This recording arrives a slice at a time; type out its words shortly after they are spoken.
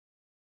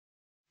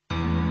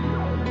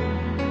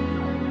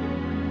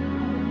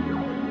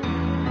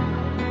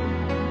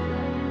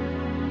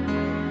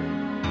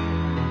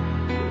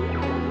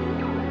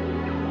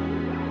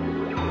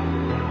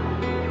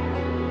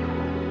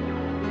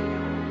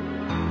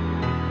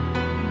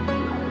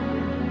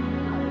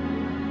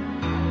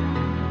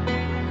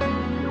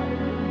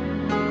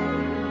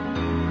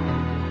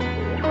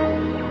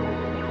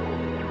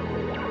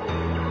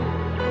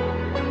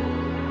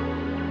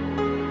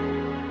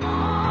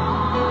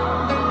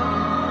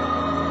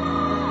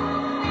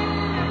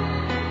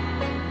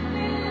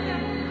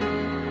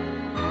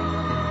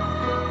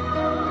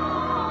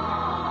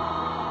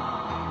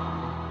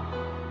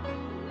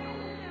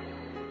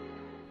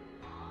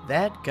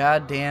That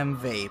goddamn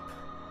vape.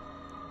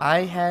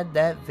 I had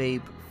that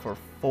vape for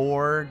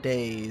 4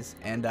 days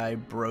and I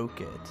broke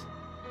it.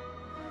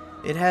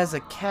 It has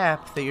a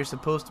cap that you're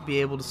supposed to be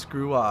able to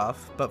screw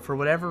off, but for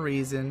whatever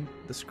reason,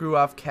 the screw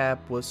off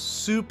cap was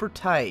super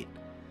tight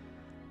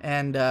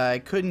and I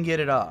couldn't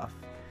get it off.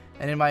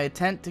 And in my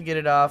attempt to get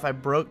it off, I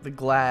broke the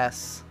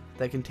glass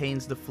that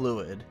contains the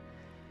fluid.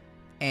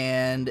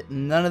 And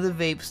none of the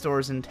vape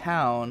stores in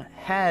town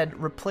had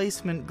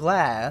replacement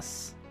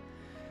glass,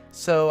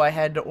 so I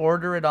had to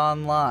order it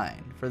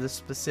online for the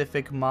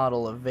specific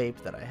model of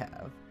vape that I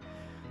have.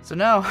 So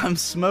now I'm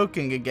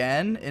smoking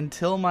again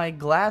until my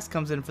glass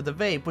comes in for the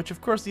vape, which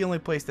of course the only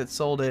place that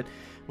sold it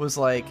was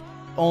like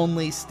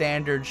only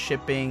standard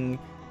shipping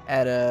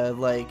at a,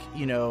 like,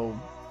 you know,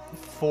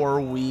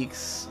 4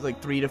 weeks,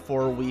 like 3 to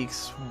 4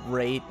 weeks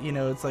rate. You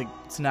know, it's like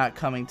it's not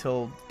coming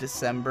till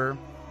December.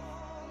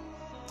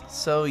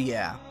 So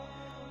yeah,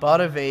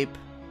 bought a vape,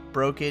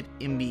 broke it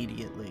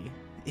immediately,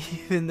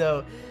 even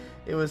though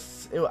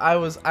I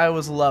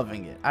was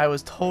loving it. I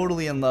was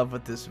totally in love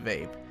with this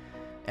vape,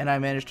 and I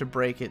managed to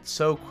break it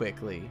so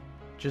quickly,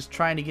 just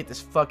trying to get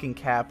this fucking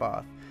cap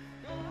off.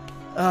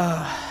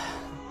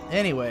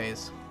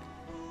 Anyways,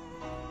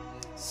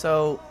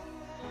 so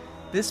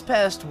this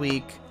past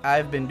week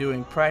I've been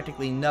doing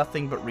practically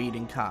nothing but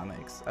reading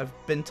comics. I've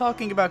been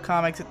talking about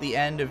comics at the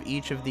end of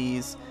each of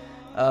these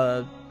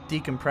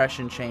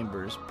decompression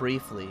chambers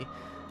briefly,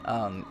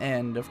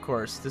 and of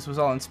course this was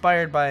all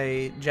inspired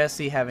by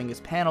Jesse having his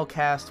panel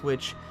cast,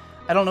 which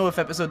I don't know if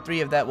episode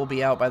 3 of that will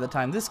be out by the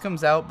time this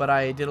comes out, but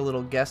I did a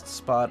little guest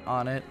spot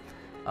on it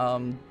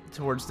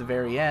towards the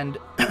very end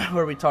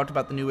where we talked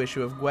about the new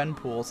issue of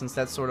Gwenpool, since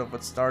that's sort of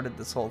what started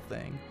this whole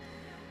thing.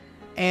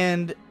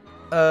 And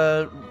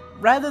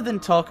rather than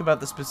talk about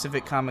the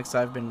specific comics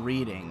I've been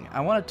reading,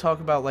 I want to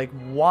talk about like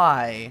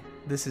why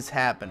this is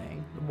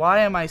happening. Why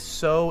am I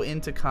so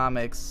into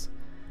comics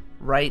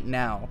right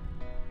now?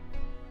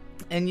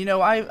 And you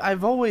know,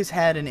 I've always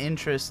had an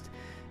interest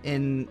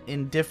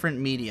in different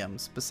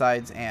mediums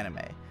besides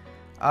anime.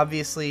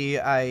 Obviously,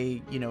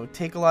 I, you know,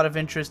 take a lot of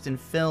interest in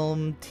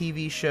film,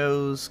 TV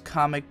shows,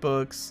 comic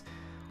books,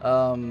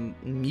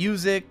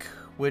 music,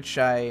 which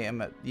I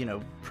am, you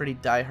know, pretty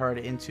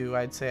diehard into.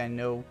 I'd say I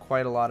know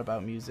quite a lot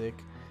about music.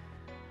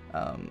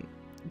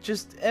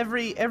 Just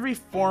every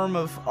form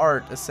of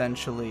art,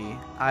 essentially,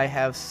 I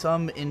have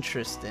some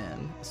interest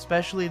in,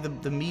 especially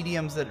the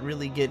mediums that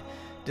really get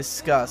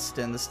discussed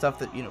and the stuff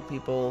that, you know,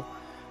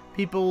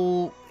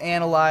 people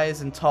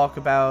analyze and talk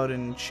about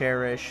and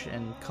cherish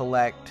and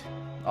collect,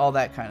 all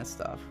that kind of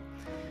stuff.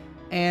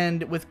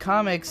 And with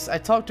comics, I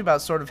talked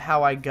about sort of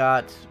how I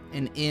got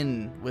an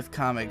in with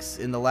comics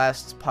in the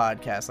last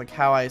podcast, like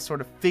how I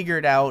sort of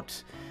figured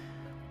out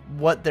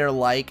what they're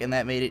like, and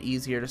that made it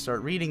easier to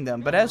start reading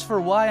them. But as for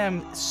why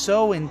I'm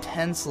so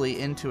intensely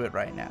into it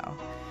right now,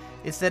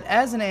 it's that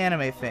as an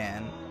anime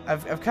fan,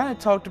 I've kind of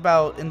talked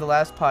about in the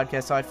last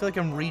podcast how I feel like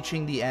I'm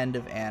reaching the end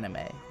of anime.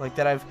 Like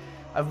that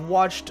I've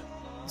watched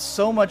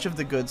so much of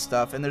the good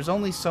stuff, and there's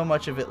only so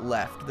much of it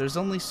left. There's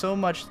only so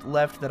much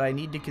left that I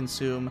need to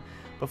consume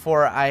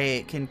before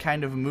I can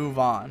kind of move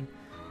on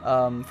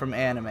from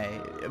anime.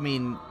 I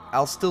mean,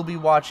 I'll still be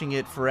watching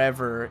it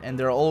forever, and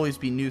there'll always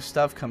be new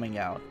stuff coming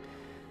out.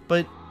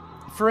 But,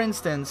 for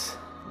instance,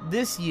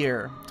 this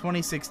year,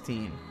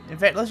 2016, in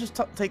fact, let's just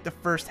take the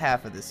first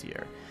half of this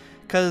year,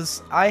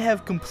 because I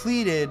have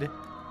completed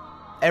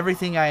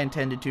everything I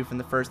intended to from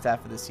the first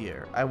half of this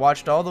year. I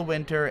watched all the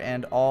winter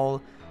and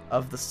all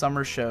of the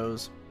summer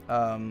shows,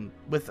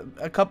 with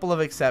a couple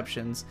of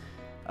exceptions,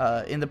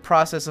 in the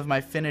process of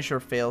my Finish or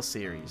Fail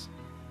series.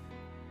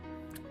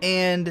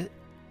 And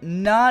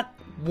not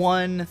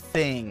one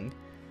thing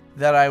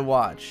that I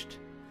watched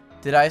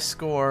did I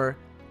score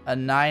a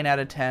 9 out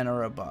of 10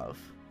 or above.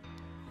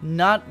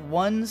 Not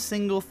one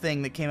single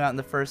thing that came out in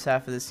the first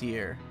half of this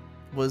year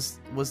was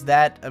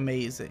that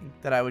amazing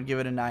that I would give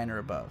it a 9 or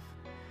above.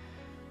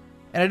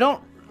 And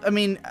I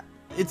mean,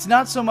 it's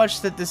not so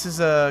much that this is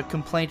a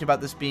complaint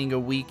about this being a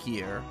weak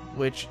year,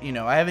 which, you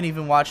know, I haven't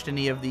even watched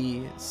any of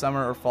the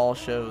summer or fall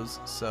shows,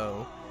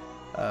 so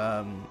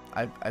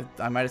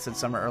I might have said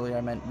summer earlier,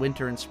 I meant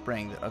winter and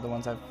spring that are the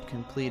ones I've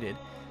completed.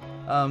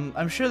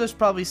 I'm sure there's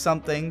probably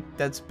something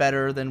that's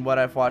better than what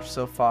I've watched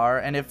so far,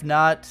 and if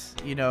not,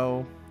 you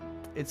know,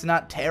 it's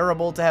not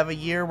terrible to have a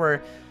year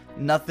where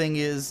nothing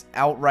is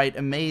outright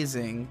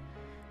amazing,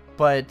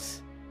 but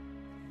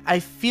I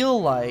feel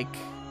like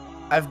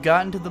I've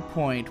gotten to the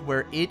point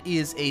where it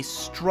is a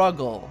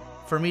struggle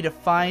for me to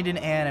find an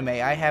anime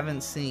I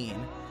haven't seen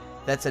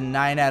that's a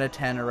 9 out of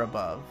 10 or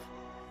above.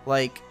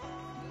 Like,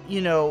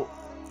 you know,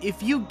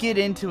 if you get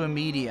into a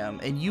medium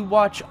and you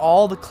watch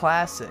all the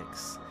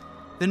classics,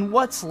 then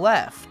what's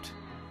left?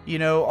 You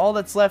know, all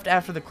that's left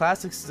after the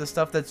classics is the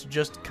stuff that's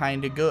just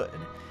kind of good.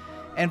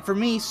 And for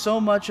me,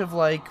 so much of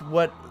like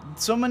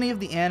so many of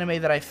the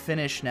anime that I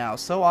finish now,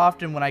 so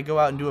often when I go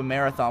out and do a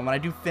marathon, when I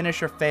do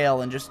Finish or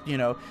Fail and just, you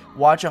know,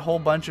 watch a whole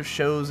bunch of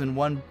shows in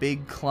one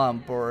big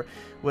clump, or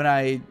when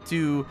I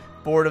do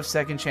bored of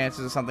second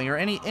chances or something, or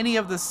any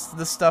of the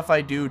stuff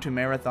I do to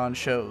marathon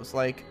shows,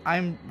 like,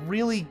 I'm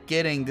really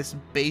getting this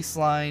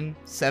baseline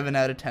 7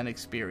 out of 10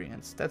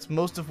 experience. That's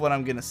most of what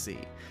I'm gonna see.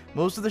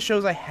 Most of the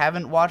shows I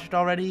haven't watched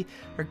already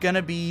are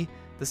gonna be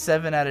the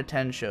 7 out of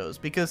 10 shows,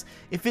 because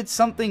if it's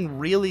something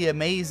really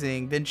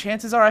amazing, then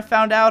chances are I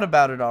found out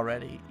about it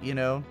already, you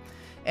know?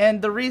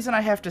 And the reason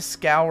I have to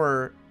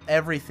scour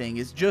everything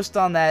is just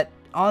on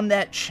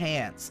the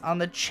chance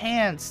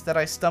that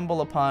I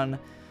stumble upon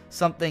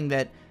something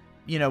that,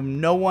 you know,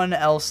 no one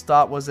else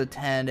thought was a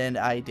 10 and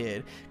I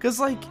did. Because,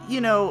 like,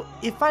 you know,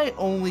 if I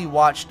only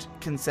watched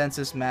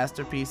consensus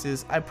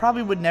masterpieces, I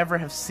probably would never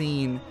have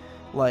seen,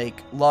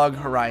 like, Log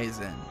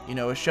Horizon, you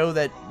know, a show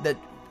that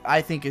I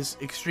think is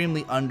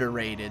extremely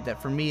underrated, that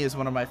for me is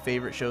one of my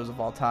favorite shows of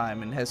all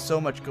time and has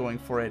so much going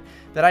for it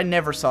that I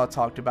never saw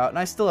talked about, and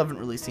I still haven't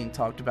really seen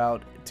talked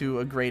about to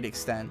a great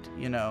extent,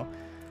 you know.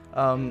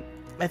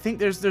 I think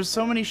there's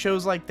so many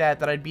shows like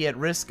that I'd be at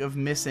risk of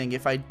missing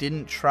if I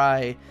didn't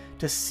try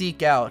to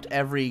seek out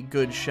every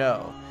good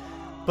show.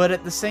 But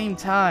at the same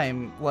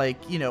time, like,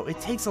 you know, it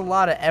takes a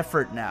lot of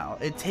effort now.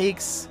 It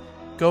takes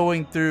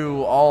going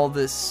through all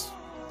this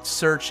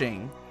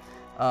searching.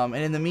 And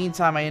in the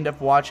meantime, I end up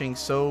watching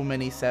so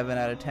many 7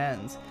 out of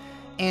 10s.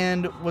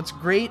 And what's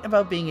great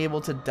about being able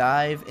to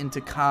dive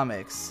into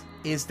comics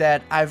is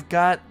that I've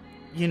got,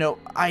 you know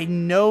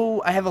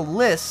I have a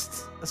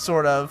list,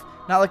 sort of,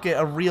 not like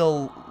a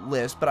real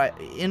list, but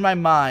in my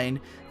mind,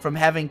 from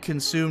having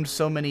consumed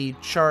so many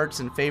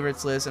charts and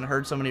favorites lists and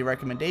heard so many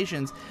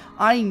recommendations,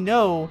 I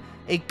know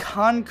a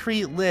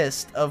concrete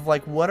list of,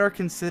 like, what are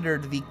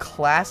considered the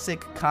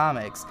classic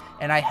comics,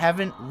 and I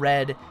haven't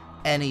read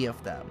any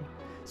of them.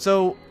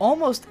 So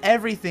almost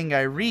everything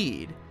I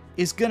read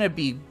is gonna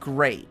be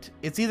great.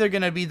 It's either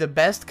gonna be the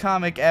best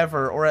comic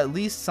ever, or at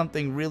least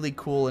something really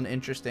cool and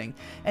interesting.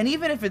 And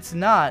even if it's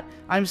not,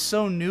 I'm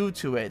so new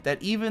to it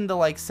that even the,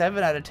 like,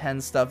 7 out of 10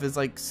 stuff is,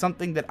 like,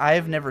 something that I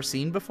have never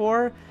seen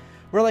before.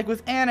 Where, like,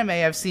 with anime,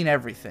 I've seen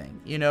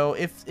everything. You know,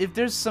 if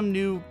there's some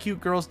new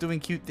cute girls doing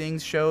cute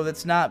things show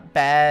that's not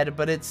bad,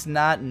 but it's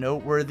not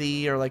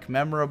noteworthy or, like,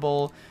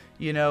 memorable,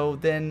 you know,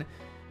 then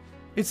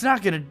it's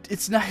not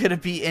gonna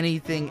be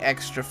anything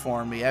extra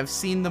for me. I've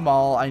seen them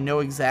all. I know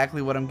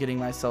exactly what I'm getting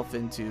myself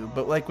into.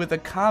 But, like, with a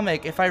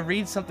comic, if I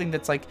read something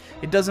that's, like,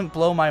 it doesn't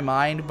blow my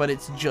mind, but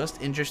it's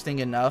just interesting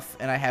enough,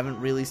 and I haven't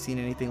really seen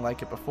anything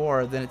like it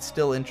before, then it's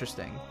still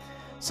interesting.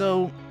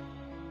 So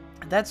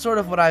that's sort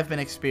of what I've been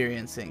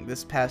experiencing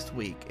this past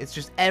week. It's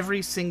just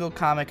every single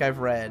comic I've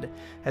read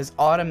has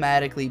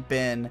automatically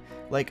been,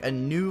 like, a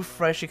new,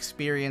 fresh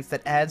experience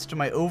that adds to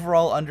my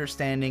overall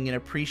understanding and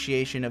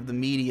appreciation of the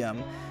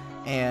medium.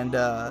 And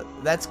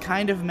that's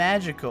kind of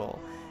magical.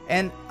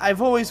 And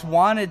I've always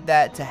wanted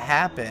that to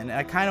happen. And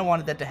I kind of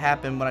wanted that to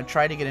happen when I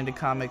tried to get into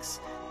comics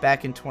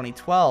back in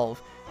 2012,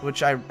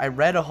 which I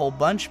read a whole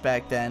bunch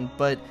back then,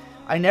 but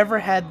I never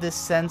had this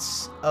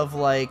sense of,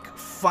 like,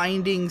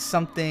 finding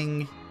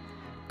something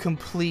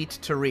complete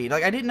to read.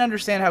 Like, I didn't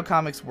understand how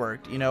comics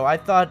worked, you know. I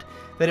thought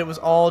that it was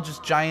all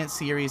just giant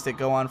series that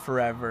go on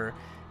forever.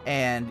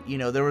 And, you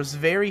know, there was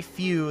very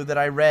few that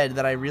I read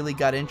that I really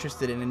got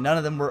interested in, and none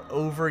of them were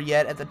over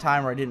yet at the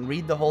time, or I didn't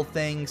read the whole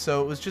thing,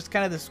 so it was just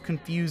kind of this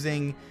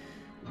confusing,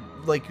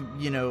 like,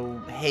 you know,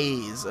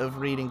 haze of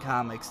reading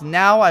comics.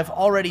 Now I've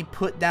already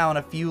put down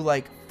a few,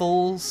 like,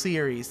 full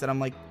series that I'm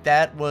like,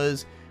 that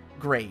was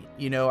great.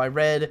 You know, I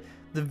read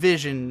the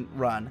Vision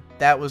run.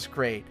 That was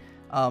great.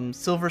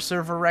 Silver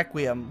Surfer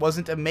Requiem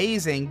wasn't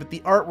amazing, but the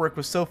artwork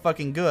was so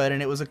fucking good,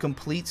 and it was a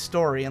complete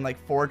story in,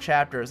 like, 4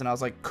 chapters, and I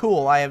was like,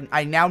 cool,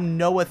 I now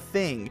know a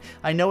thing.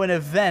 I know an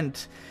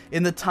event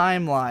in the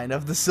timeline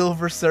of the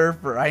Silver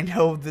Surfer. I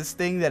know this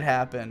thing that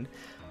happened.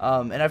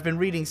 And I've been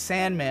reading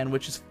Sandman,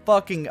 which is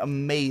fucking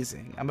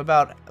amazing. I'm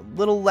about a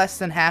little less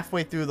than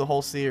halfway through the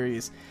whole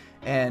series,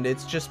 and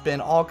it's just been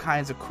all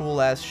kinds of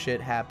cool-ass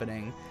shit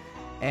happening.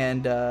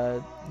 And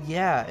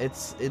yeah,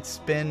 it's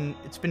been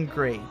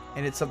great,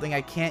 and it's something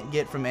I can't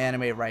get from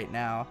anime right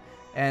now.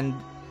 And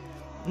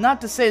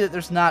not to say that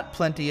there's not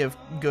plenty of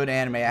good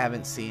anime I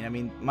haven't seen. I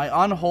mean, my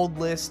on hold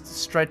list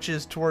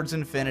stretches towards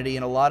infinity,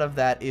 and a lot of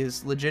that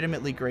is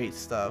legitimately great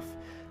stuff.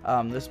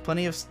 There's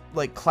plenty of,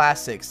 like,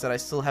 classics that I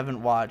still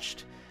haven't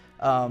watched,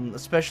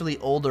 especially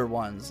older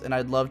ones, and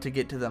I'd love to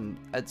get to them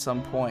at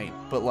some point.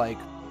 But, like,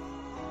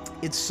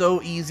 it's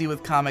so easy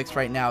with comics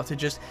right now to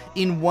just,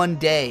 in one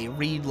day,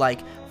 read, like,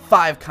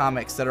 5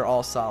 comics that are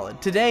all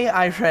solid. Today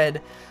I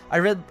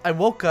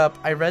woke up,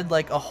 I read,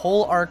 like, a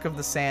whole arc of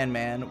the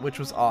Sandman, which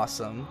was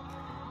awesome.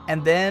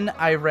 And then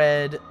I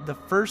read the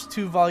first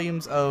 2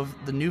 volumes of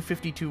the New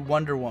 52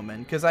 Wonder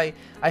Woman, because I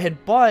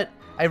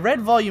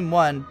read volume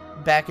 1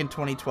 back in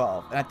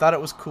 2012, and I thought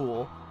it was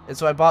cool, and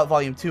so I bought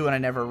volume 2 and I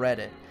never read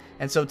it.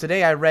 And so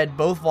today I read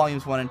both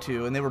volumes 1 and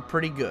 2, and they were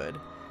pretty good.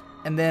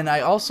 And then I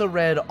also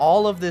read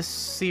all of this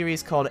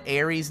series called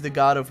Ares, the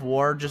God of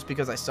War, just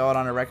because I saw it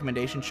on a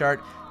recommendation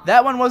chart.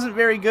 That one wasn't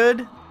very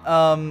good.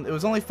 It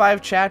was only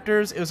 5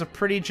 chapters. It was a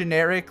pretty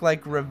generic,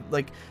 like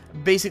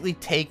basically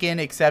Taken,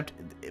 except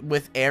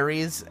with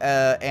Ares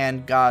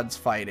and gods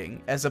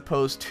fighting, as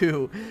opposed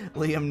to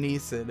Liam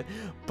Neeson.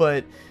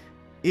 But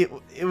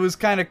it was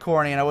kind of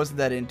corny, and I wasn't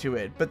that into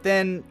it. But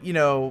then, you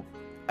know,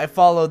 I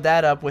followed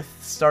that up with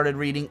started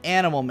reading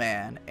Animal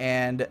Man,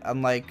 and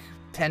I'm like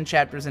 10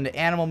 chapters into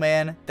Animal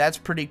Man. That's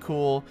pretty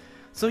cool.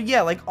 So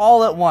yeah, like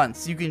all at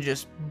once, you can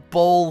just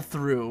bowl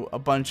through a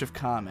bunch of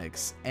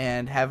comics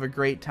and have a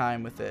great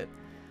time with it.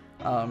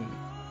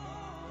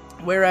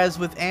 Whereas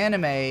with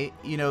anime,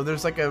 you know,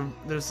 there's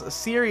a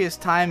serious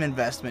time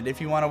investment if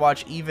you want to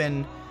watch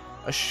even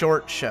a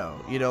short show.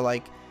 You know,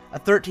 like a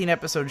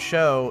 13-episode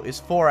show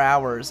is 4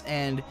 hours,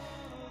 and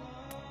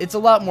it's a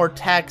lot more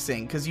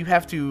taxing because you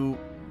have to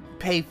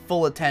pay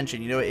full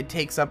attention. You know, it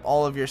takes up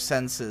all of your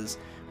senses.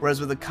 Whereas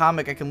with a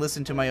comic, I can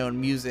listen to my own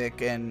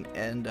music and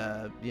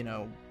you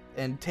know,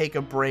 and take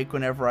a break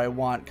whenever I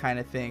want, kind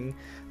of thing.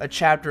 A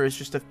chapter is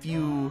just a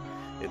few,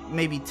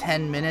 maybe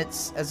 10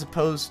 minutes as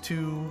opposed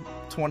to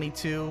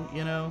 22,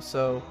 you know?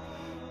 So,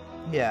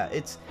 yeah,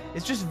 it's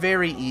just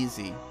very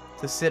easy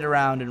to sit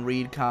around and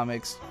read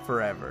comics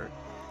forever.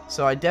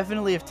 So I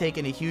definitely have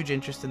taken a huge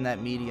interest in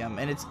that medium,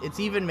 and it's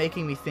even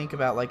making me think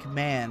about, like,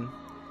 man,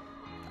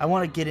 I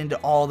want to get into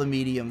all the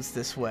mediums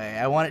this way.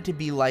 I want it to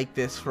be like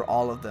this for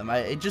all of them.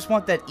 I just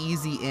want that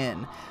easy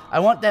in. I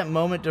want that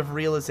moment of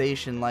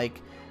realization, like,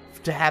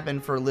 to happen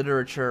for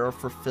literature or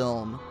for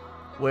film,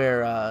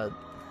 where,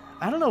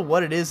 I don't know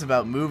what it is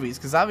about movies,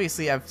 because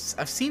obviously I've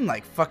seen,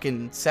 like,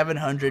 fucking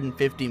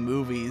 750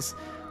 movies,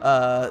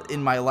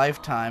 in my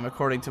lifetime,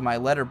 according to my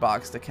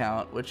Letterboxd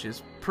account, which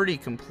is pretty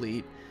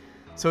complete.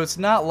 So it's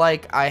not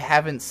like I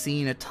haven't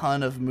seen a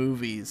ton of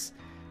movies.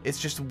 It's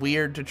just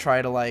weird to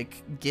try to,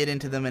 like, get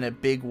into them in a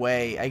big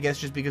way. I guess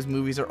just because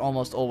movies are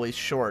almost always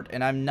short,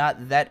 and I'm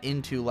not that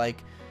into,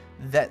 like,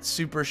 that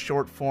super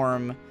short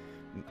form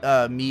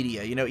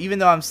media. You know, even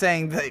though I'm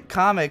saying that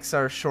comics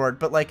are short,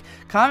 but, like,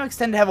 comics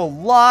tend to have a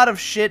lot of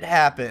shit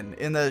happen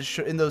in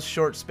those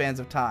short spans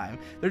of time.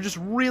 They're just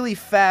really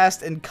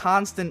fast and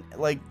constant,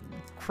 like,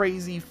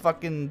 crazy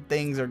fucking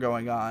things are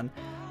going on,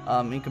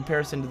 in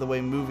comparison to the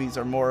way movies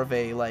are more of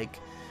a, like,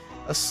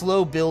 a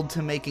slow build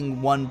to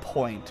making 1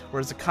 point,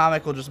 whereas a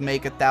comic will just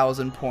make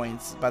 1,000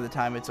 points by the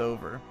time it's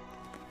over.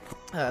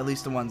 At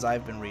least the ones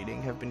I've been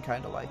reading have been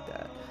kind of like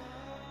that.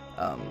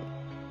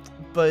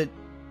 But,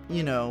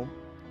 you know,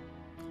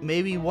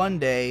 maybe one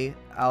day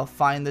I'll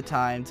find the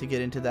time to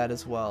get into that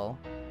as well.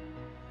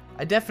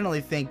 I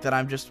definitely think that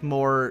I'm just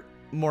more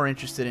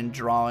interested in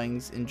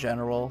drawings in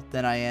general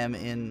than I am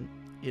in,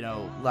 you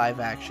know, live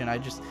action. I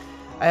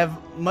have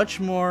much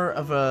more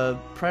of a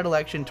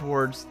predilection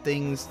towards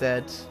things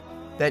that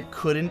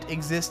couldn't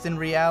exist in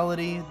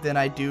reality than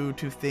I do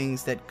to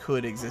things that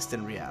could exist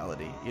in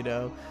reality, you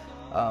know?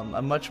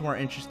 I'm much more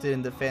interested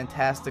in the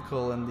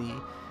fantastical and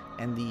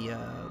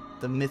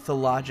the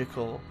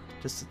mythological,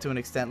 just to an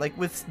extent. Like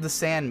with the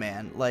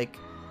Sandman, like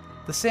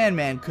the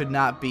Sandman could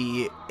not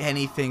be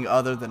anything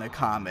other than a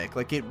comic.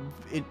 Like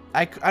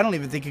I don't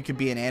even think it could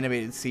be an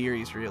animated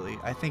series, really.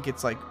 I think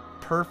it's like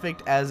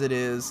perfect as it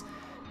is,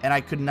 and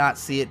I could not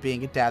see it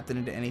being adapted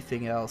into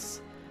anything else.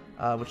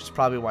 Which is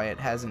probably why it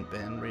hasn't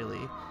been,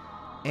 really.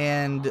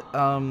 And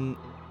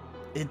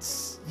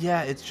it's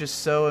just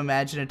so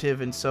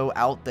imaginative and so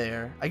out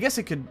there. I guess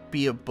it could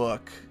be a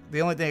book.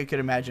 The only thing I could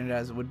imagine it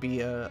as would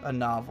be a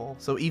novel.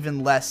 So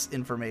even less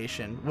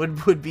information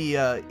would be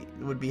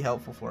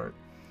helpful for it.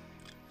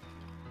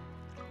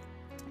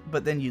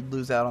 But then you'd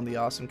lose out on the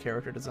awesome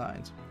character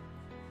designs.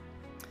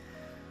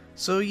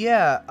 So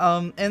yeah,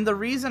 and the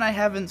reason I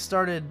haven't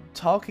started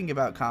talking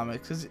about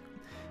comics is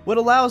what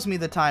allows me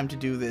the time to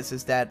do this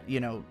is that, you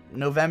know,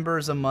 November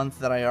is a month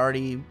that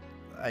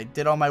I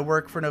did all my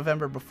work for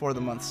November before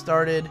the month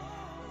started,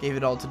 gave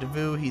it all to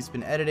Devu. He's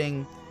been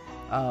editing.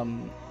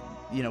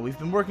 You know, we've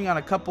been working on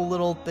a couple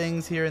little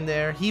things here and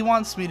there. He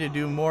wants me to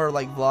do more,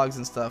 like, vlogs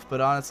and stuff, but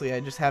honestly,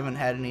 I just haven't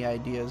had any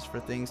ideas for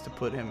things to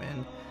put him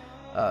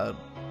in.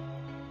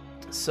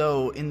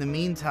 So in the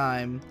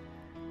meantime,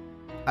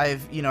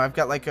 I've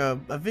got like a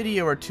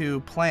video or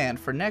two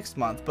planned for next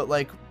month, but,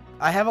 like,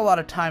 I have a lot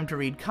of time to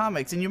read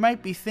comics, and you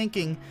might be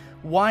thinking,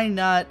 why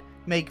not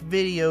make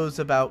videos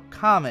about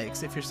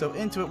comics? If you're so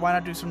into it, why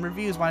not do some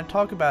reviews? Why not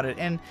talk about it?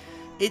 And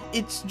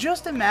it's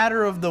just a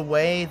matter of the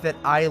way that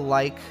I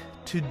like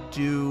to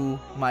do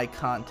my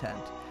content,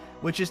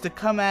 which is to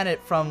come at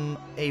it from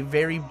a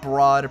very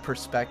broad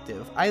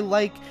perspective. I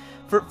like,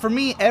 for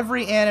me,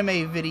 every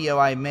anime video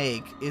I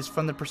make is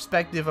from the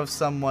perspective of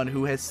someone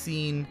who has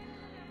seen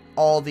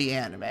all the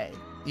anime.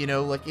 You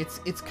know, like,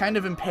 it's kind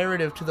of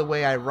imperative to the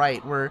way I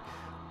write, where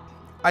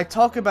I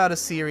talk about a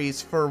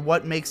series for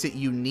what makes it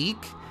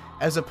unique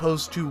as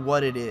opposed to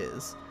what it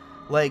is.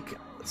 Like,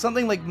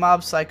 something like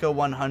Mob Psycho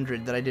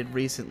 100 that I did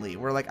recently,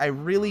 where, like, I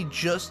really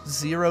just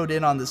zeroed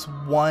in on this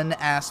one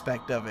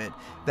aspect of it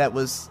that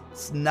was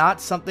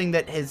not something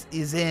that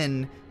is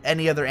in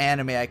any other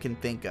anime I can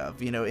think of,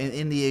 you know,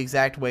 in the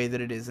exact way that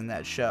it is in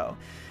that show.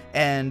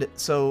 And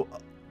so,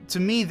 to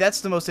me,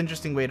 that's the most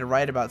interesting way to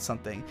write about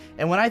something.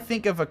 And when I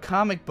think of a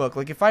comic book,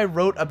 like, if I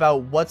wrote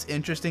about what's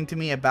interesting to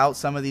me about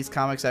some of these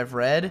comics I've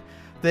read,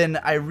 then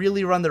I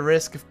really run the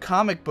risk of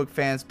comic book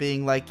fans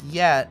being like,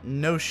 yeah,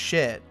 no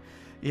shit.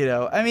 You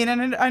know, I mean,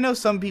 and I know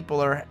some people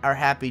are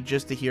happy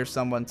just to hear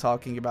someone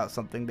talking about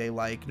something they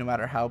like, no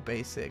matter how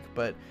basic.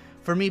 But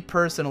for me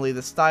personally,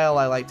 the style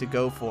I like to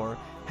go for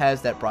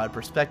has that broad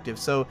perspective.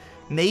 So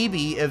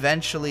maybe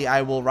eventually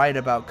I will write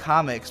about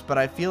comics, but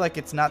I feel like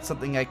it's not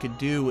something I could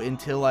do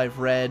until I've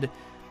read,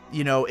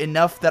 you know,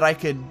 enough that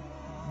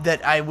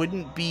I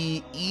wouldn't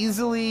be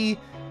easily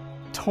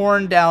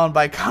torn down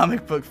by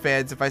comic book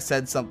fans if I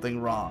said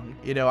something wrong.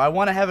 You know, I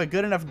want to have a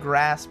good enough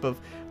grasp of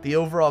the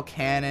overall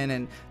canon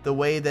and the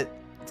way that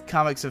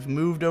comics have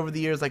moved over the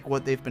years, like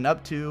what they've been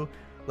up to.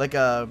 Like,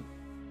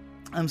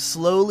 I'm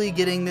slowly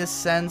getting this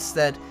sense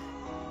that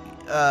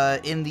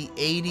in the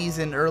 80s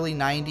and early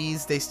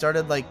 90s, they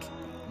started, like,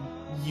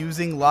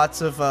 using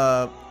lots of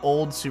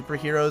old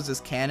superheroes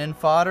as cannon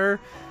fodder.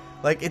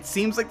 Like, it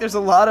seems like there's a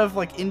lot of,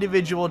 like,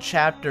 individual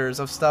chapters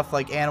of stuff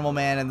like Animal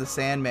Man and the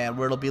Sandman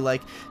where it'll be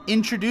like,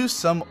 introduce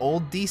some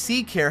old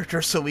DC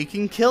characters so we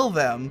can kill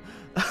them.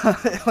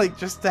 Like,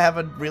 just to have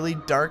a really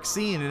dark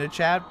scene in a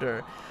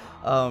chapter.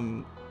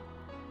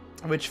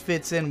 Which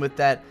fits in with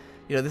that,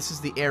 you know, this is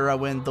the era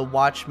when the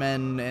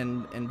Watchmen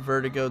and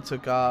Vertigo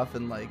took off,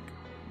 and, like,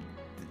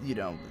 you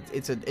know,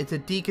 it's a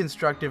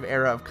deconstructive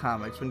era of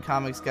comics, when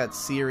comics got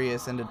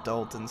serious and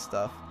adult and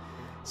stuff.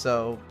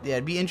 So, yeah,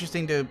 it'd be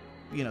interesting to,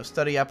 you know,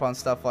 study up on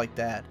stuff like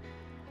that.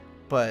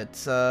 But,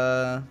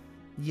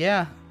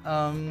 yeah,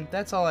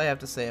 that's all I have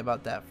to say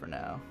about that for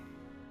now.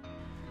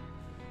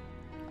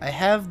 I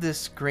have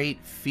this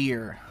great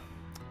fear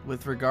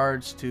with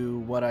regards to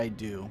what I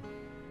do,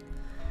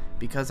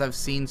 because I've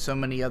seen so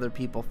many other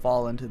people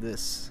fall into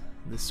this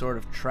sort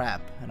of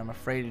trap, and I'm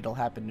afraid it'll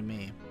happen to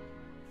me.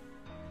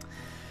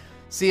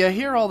 See, I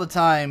hear all the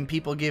time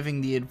people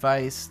giving the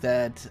advice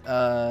that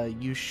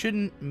you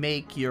shouldn't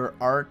make your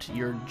art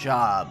your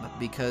job,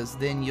 because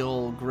then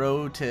you'll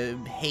grow to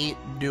hate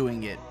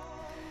doing it.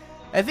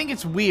 I think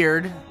it's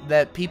weird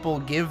that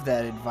people give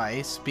that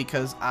advice,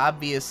 because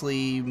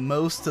obviously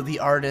most of the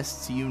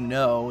artists you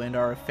know and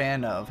are a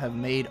fan of have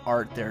made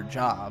art their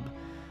job.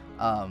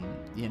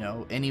 You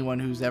know, anyone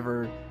who's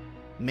ever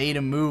made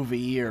a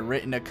movie or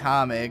written a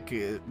comic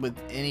with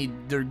any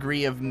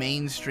degree of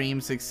mainstream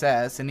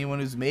success, anyone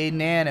who's made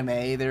an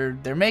anime,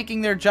 they're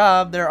making their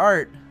job their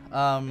art.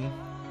 And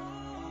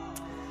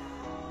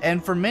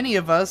for many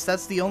of us,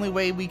 that's the only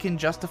way we can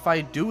justify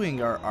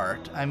doing our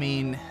art. I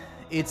mean,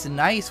 it's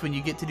nice when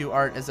you get to do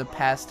art as a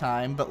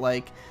pastime, but,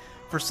 like,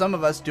 for some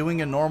of us,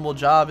 doing a normal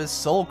job is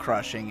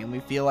soul-crushing, and we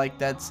feel like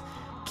that's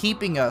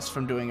keeping us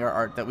from doing our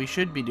art that we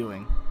should be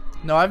doing.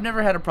 No, I've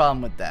never had a problem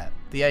with that.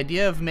 The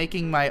idea of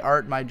making my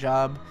art my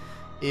job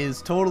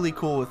is totally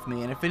cool with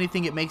me, and if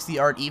anything, it makes the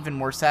art even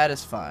more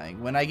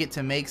satisfying. When I get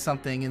to make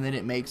something and then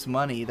it makes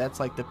money, that's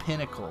like the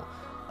pinnacle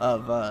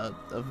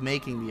of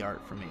making the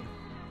art for me.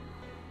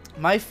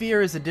 My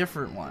fear is a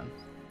different one.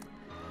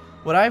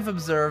 What I've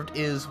observed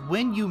is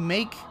when you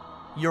make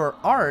your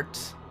art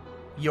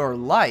your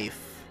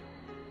life,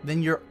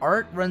 then your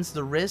art runs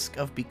the risk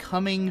of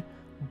becoming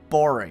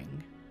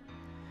boring.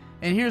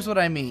 And here's what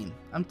I mean.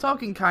 I'm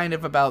talking kind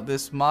of about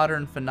this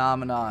modern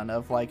phenomenon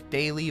of, like,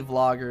 daily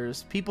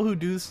vloggers, people who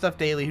do stuff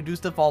daily, who do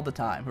stuff all the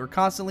time, who are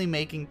constantly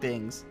making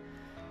things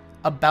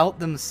about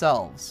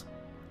themselves.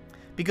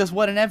 Because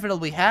what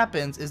inevitably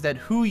happens is that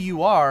who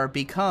you are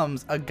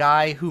becomes a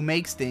guy who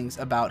makes things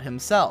about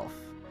himself.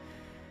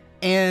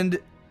 And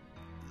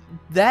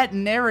that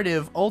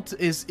narrative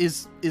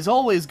is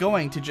always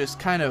going to just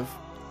kind of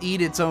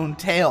eat its own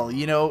tail.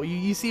 You know,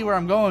 you see where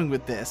I'm going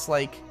with this.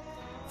 Like,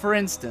 for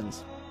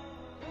instance,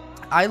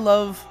 I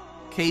love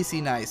Casey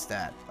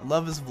Neistat. I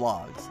love his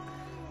vlogs.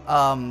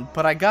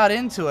 But I got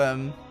into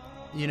him,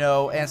 you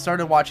know, and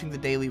started watching the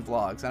daily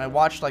vlogs. And I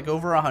watched like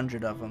over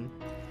 100 of them.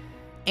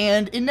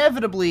 And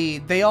inevitably,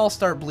 they all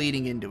start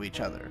bleeding into each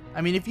other.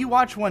 I mean, if you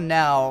watch one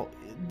now,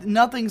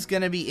 nothing's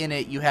gonna be in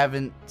it you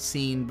haven't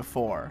seen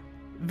before.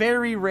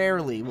 Very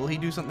rarely will he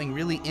do something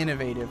really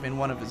innovative in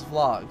one of his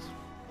vlogs.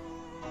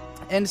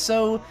 And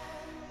so,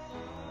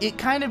 it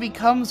kind of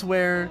becomes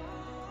where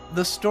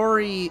the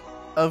story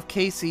of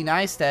Casey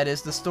Neistat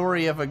is the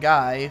story of a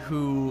guy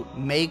who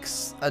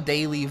makes a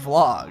daily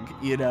vlog,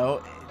 you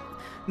know?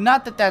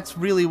 Not that that's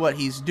really what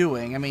he's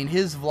doing. I mean,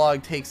 his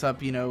vlog takes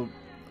up, you know,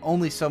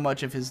 only so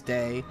much of his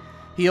day.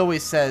 He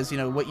always says, you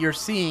know, what you're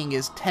seeing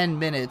is 10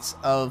 minutes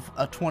of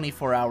a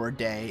 24-hour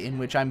day in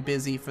which I'm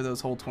busy for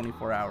those whole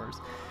 24 hours.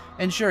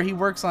 And sure, he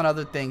works on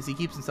other things, he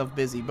keeps himself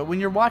busy, but when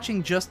you're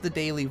watching just the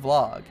daily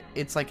vlog,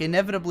 it's like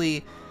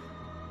inevitably,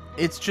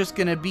 it's just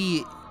gonna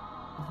be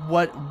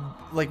what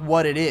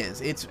it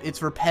is.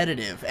 It's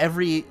repetitive.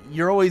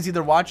 You're always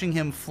either watching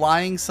him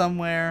flying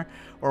somewhere,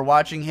 or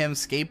watching him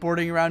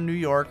skateboarding around New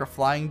York, or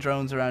flying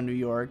drones around New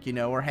York, you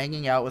know, or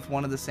hanging out with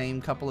one of the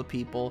same couple of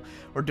people,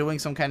 or doing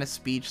some kind of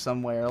speech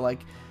somewhere.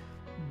 Like,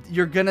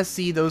 you're gonna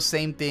see those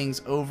same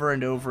things over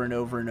and over and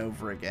over and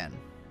over again.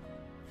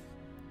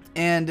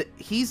 And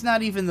he's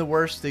not even the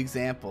worst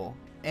example.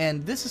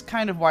 And this is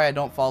kind of why I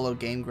don't follow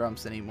Game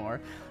Grumps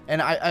anymore.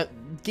 And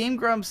Game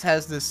Grumps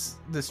has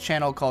this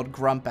channel called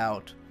Grump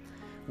Out,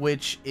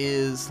 which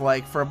is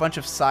like for a bunch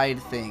of side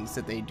things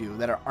that they do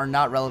that are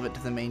not relevant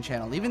to the main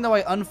channel. Even though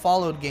I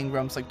unfollowed Game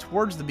Grumps like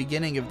towards the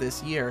beginning of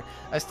this year,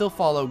 I still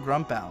follow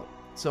Grump Out.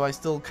 So I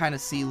still kind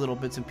of see little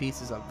bits and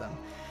pieces of them.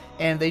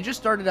 And they just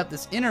started up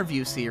this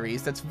interview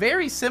series that's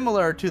very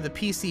similar to the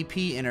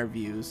PCP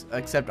interviews,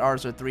 except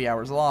ours are 3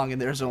 hours long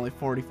and theirs are only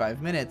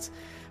 45 minutes.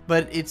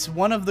 But it's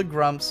one of the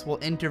Grumps will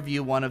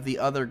interview one of the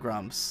other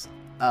Grumps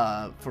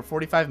for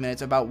 45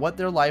 minutes about what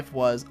their life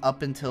was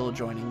up until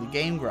joining the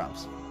Game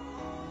Grumps.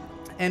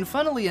 And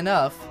funnily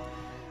enough,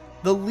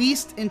 the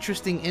least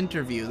interesting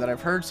interview that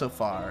I've heard so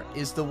far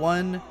is the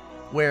one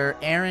where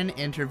Aaron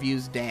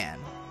interviews Dan.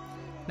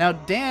 Now,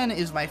 Dan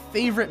is my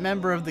favorite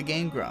member of the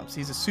Game Grumps.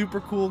 He's a super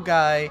cool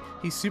guy,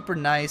 he's super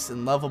nice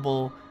and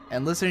lovable,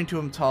 and listening to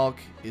him talk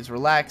is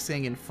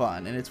relaxing and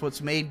fun, and it's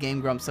what's made Game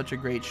Grumps such a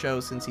great show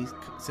since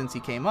he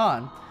came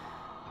on.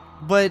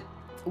 But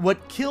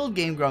what killed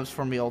Game Grumps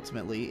for me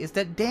ultimately is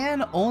that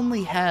Dan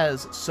only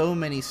has so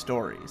many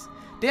stories.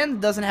 Dan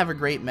doesn't have a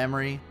great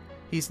memory.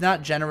 He's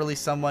not generally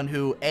someone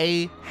who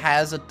A,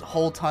 has a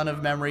whole ton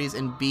of memories,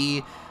 and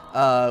B,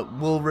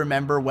 will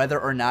remember whether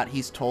or not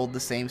he's told the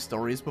same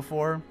stories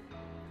before.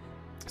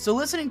 So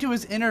listening to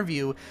his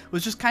interview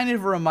was just kind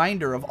of a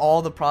reminder of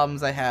all the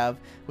problems I have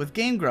with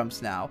Game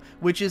Grumps now,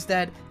 which is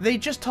that they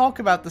just talk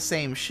about the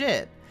same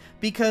shit.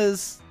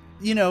 Because,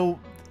 you know,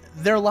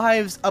 their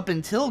lives up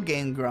until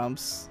Game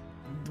Grumps,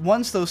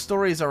 once those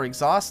stories are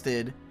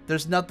exhausted,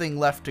 there's nothing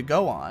left to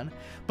go on.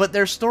 But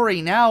their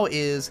story now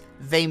is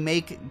they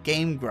make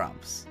Game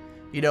Grumps.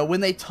 You know, when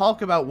they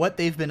talk about what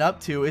they've been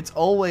up to, it's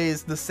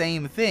always the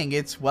same thing.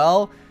 It's,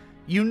 well,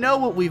 you know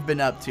what we've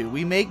been up to.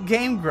 We make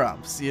Game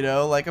Grumps, you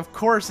know? Like, of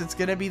course, it's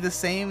gonna be the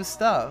same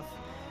stuff.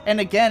 And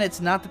again, it's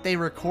not that they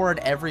record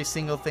every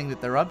single thing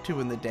that they're up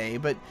to in the day,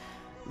 but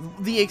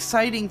the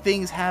exciting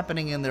things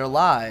happening in their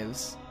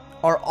lives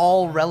are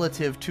all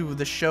relative to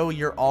the show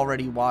you're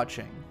already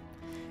watching.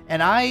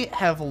 And I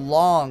have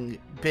long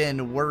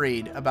been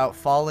worried about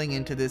falling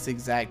into this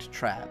exact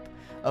trap.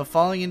 Of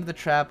falling into the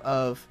trap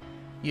of,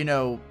 you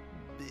know,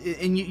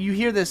 and you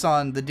hear this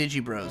on the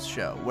Digibros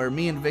show, where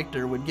me and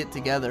Victor would get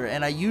together,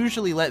 and I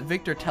usually let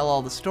Victor tell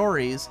all the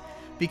stories,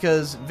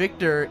 because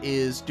Victor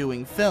is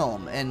doing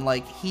film, and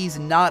like, he's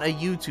not a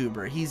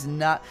YouTuber,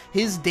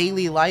 his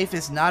daily life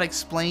is not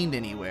explained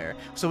anywhere.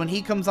 So when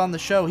he comes on the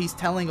show, he's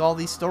telling all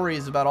these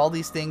stories about all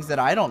these things that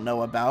I don't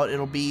know about.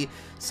 It'll be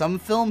some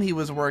film he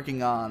was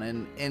working on,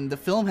 and the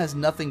film has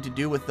nothing to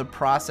do with the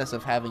process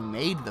of having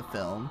made the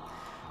film.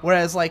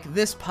 Whereas like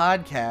this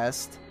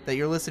podcast that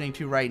you're listening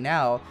to right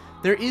now,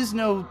 there is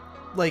no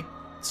like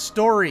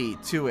story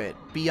to it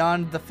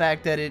beyond the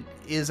fact that it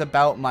is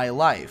about my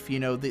life. You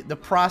know, the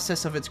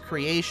process of its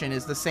creation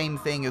is the same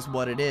thing as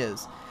what it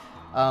is.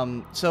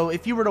 So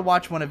if you were to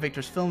watch one of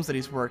Victor's films that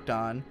he's worked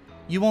on,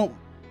 you won't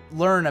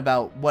learn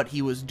about what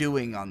he was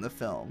doing on the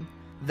film.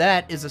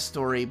 That is a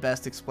story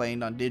best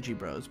explained on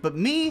Digibros. But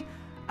me,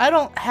 I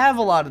don't have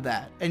a lot of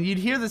that. And you'd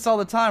hear this all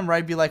the time where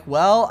I'd be like,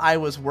 well, I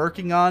was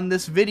working on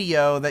this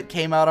video that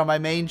came out on my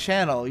main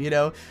channel, you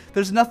know?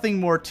 There's nothing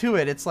more to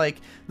it. It's like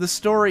the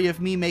story of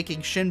me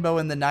making Shinbo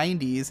in the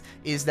 90s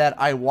is that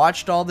I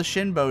watched all the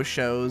Shinbo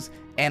shows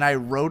and I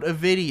wrote a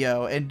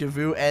video and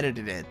Devu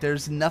edited it.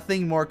 There's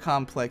nothing more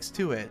complex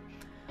to it.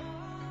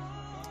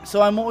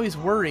 So I'm always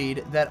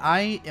worried that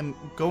I am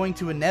going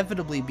to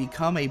inevitably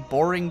become a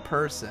boring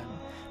person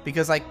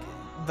because like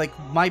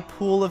my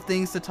pool of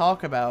things to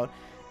talk about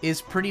is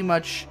pretty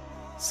much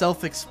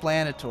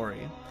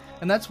self-explanatory.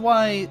 And that's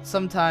why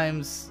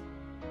sometimes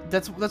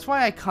that's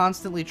why I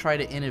constantly try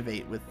to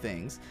innovate with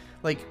things.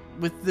 Like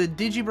with the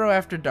Digibro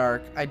After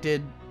Dark, I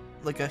did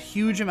like a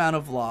huge amount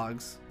of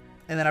vlogs,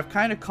 and then I've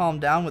kind of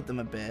calmed down with them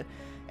a bit,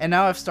 and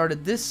now I've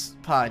started this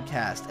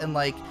podcast, and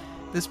like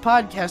this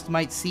podcast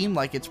might seem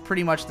like it's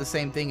pretty much the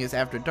same thing as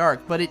After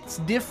Dark, but it's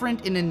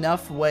different in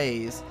enough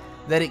ways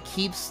that it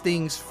keeps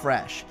things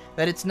fresh,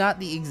 that it's not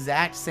the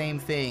exact same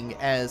thing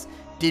as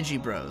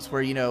Digibros,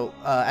 where, you know,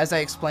 as I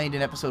explained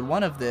in episode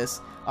 1 of this,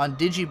 on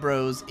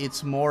Digibros,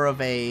 it's more of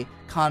a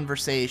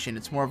conversation.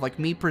 It's more of like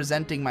me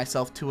presenting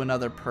myself to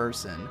another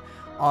person.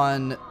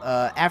 On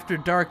After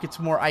Dark, it's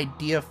more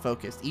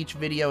idea-focused. Each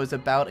video is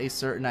about a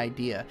certain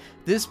idea.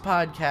 This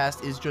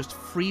podcast is just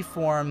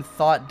free-form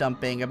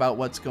thought-dumping about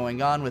what's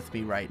going on with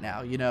me right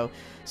now, you know?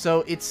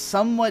 So it's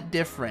somewhat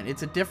different.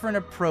 It's a different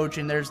approach,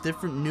 and there's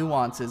different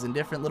nuances and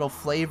different little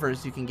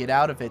flavors you can get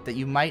out of it that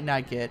you might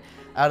not get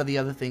out of the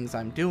other things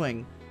I'm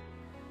doing.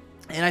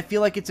 And I feel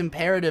like it's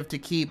imperative to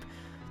keep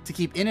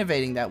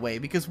innovating that way,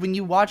 because when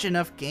you watch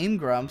enough Game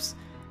Grumps,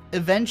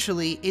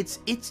 eventually it's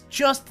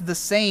just the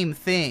same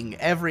thing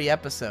every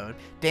episode.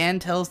 Dan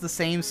tells the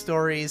same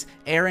stories,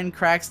 Aaron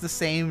cracks the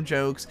same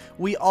jokes.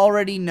 We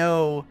already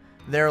know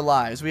their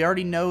lives. We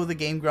already know the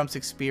Game Grumps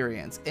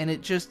experience, and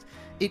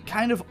it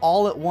kind of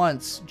all at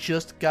once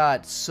just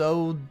got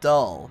so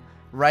dull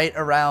right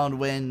around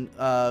when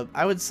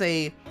I would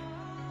say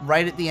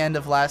right at the end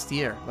of last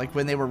year, like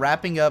when they were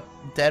wrapping up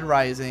Dead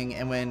Rising,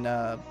 and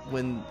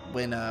when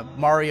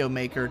Mario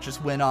Maker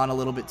just went on a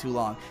little bit too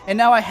long. And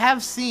now I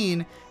have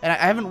seen, and I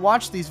haven't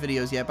watched these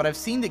videos yet, but I've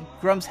seen that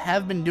Grumps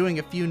have been doing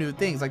a few new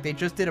things. Like they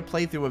just did a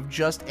playthrough of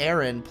just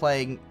Aaron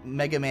playing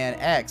Mega Man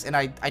X, and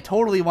I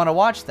totally want to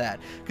watch that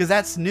because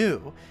that's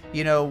new.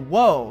 You know,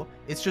 whoa,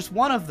 it's just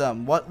one of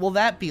them. What will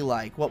that be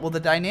like? What will the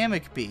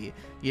dynamic be?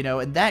 You know,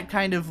 and that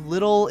kind of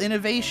little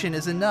innovation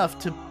is enough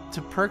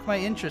to perk my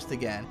interest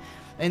again.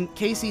 And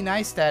Casey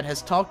Neistat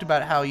has talked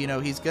about how, you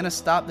know, he's going to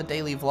stop the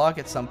daily vlog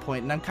at some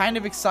point, and I'm kind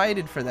of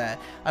excited for that.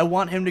 I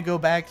want him to go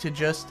back to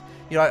just,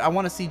 you know, I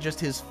want to see just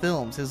his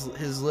films,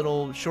 his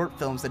little short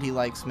films that he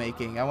likes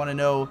making. I want to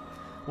know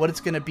what it's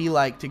going to be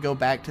like to go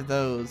back to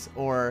those,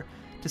 or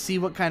to see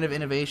what kind of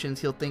innovations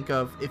he'll think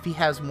of if he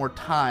has more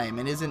time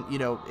and isn't, you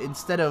know,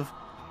 instead of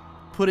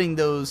putting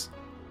those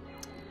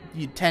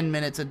 10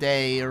 minutes a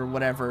day or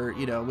whatever,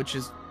 you know, which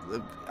is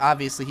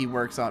obviously he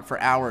works on for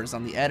hours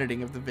on the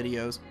editing of the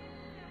videos.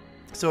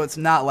 So it's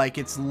not like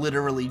it's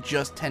literally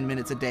just 10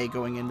 minutes a day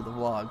going into the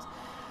vlogs.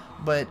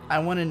 But I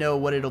want to know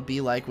what it'll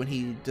be like when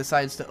he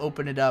decides to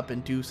open it up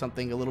and do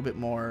something a little bit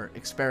more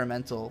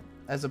experimental,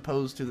 as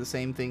opposed to the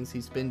same things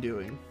he's been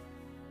doing.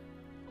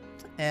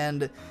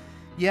 And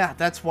yeah,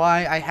 that's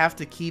why I have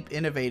to keep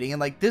innovating. And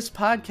like, this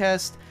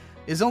podcast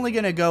is only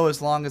going to go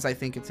as long as I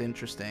think it's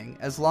interesting.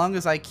 As long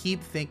as I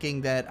keep thinking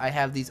that I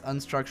have these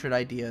unstructured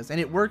ideas. And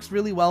it works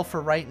really well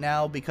for right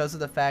now because of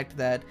the fact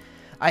that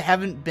I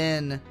haven't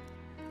been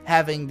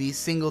having these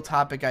single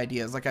topic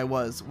ideas like I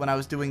was when I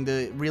was doing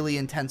the really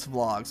intense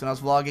vlogs, and I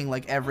was vlogging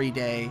like every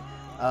day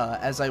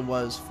as I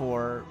was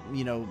for,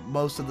 you know,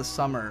 most of the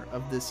summer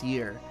of this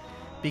year.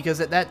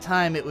 Because at that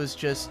time it was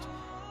just,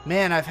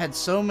 man, I've had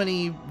so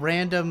many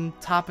random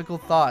topical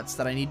thoughts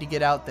that I need to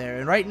get out there.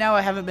 And right now I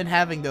haven't been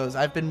having those.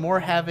 I've been more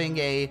having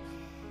a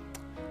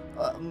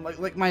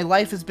like my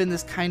life has been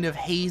this kind of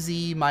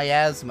hazy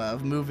miasma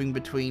of moving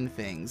between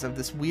things, of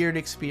this weird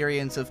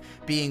experience of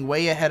being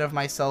way ahead of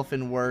myself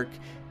in work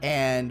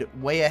and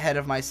way ahead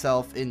of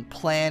myself in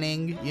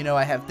planning. You know,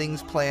 I have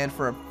things planned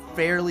for a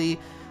fairly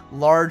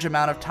large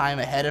amount of time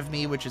ahead of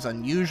me, which is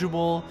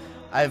unusual.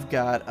 I've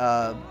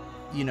got,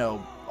 you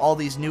know, all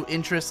these new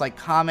interests like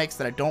comics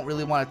that I don't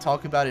really want to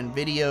talk about in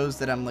videos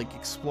that I'm like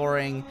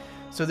exploring.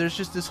 So there's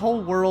just this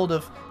whole world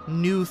of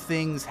new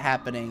things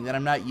happening that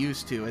I'm not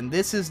used to. And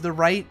this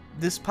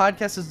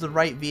podcast is the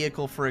right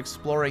vehicle for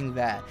exploring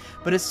that.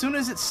 But as soon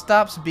as it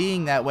stops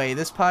being that way,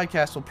 this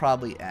podcast will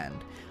probably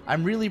end.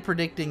 I'm really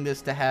predicting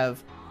this to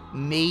have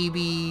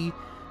maybe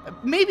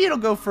it'll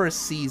go for a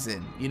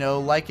season, you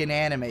know, like an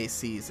anime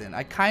season.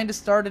 I kind of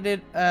started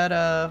it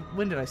at,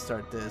 when did I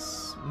start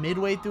this?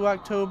 Midway through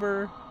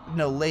October?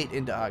 No, late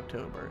into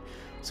October.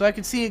 So I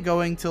could see it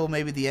going till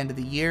maybe the end of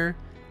the year.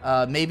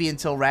 Maybe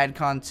until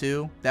RadCon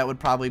 2. That would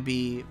probably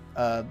be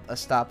a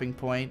stopping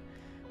point.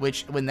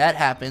 Which, when that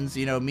happens,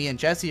 you know, me and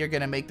Jesse are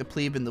going to make the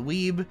Plebe and the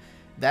Weeb.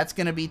 That's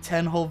going to be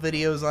 10 whole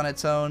videos on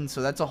its own,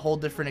 so that's a whole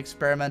different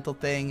experimental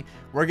thing.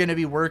 We're going to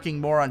be working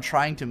more on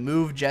trying to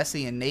move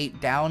Jesse and Nate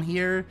down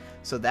here,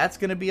 so that's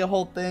going to be a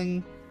whole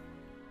thing.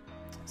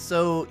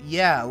 So,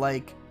 yeah,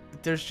 like,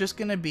 there's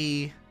going to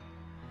be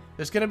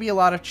a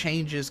lot of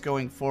changes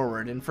going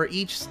forward, and for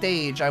each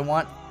stage, I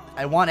want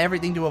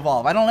everything to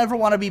evolve. I don't ever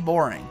want to be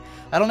boring.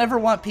 I don't ever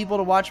want people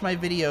to watch my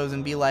videos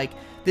and be like,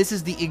 this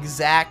is the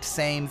exact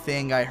same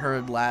thing I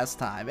heard last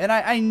time. And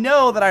I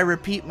know that I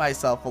repeat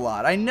myself a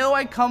lot. I know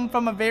I come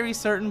from a very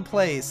certain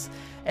place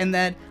and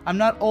that I'm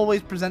not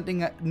always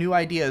presenting new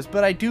ideas,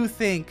 but I do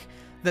think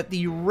that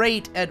the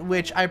rate at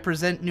which I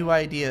present new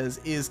ideas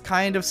is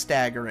kind of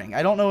staggering.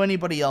 I don't know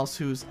anybody else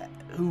who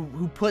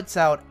puts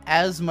out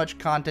as much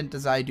content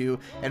as I do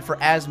and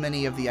for as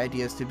many of the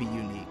ideas to be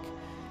unique.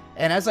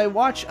 And as I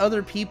watch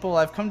other people,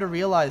 I've come to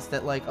realize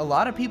that, like, a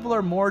lot of people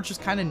are more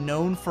just kind of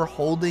known for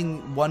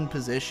holding one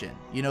position.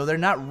 You know, they're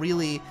not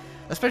really,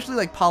 especially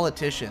like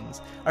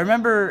politicians. I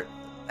remember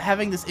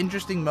having this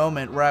interesting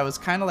moment where I was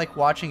kind of like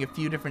watching a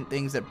few different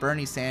things that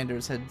Bernie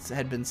Sanders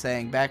had been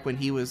saying back when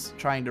he was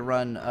trying to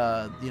run,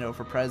 you know,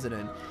 for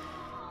president.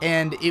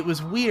 And it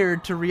was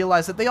weird to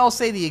realize that they all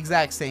say the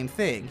exact same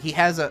thing. He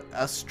has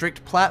a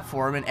strict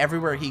platform, and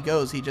everywhere he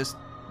goes, he just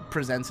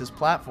presents his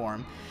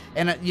platform.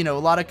 And, you know, a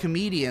lot of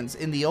comedians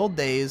in the old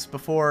days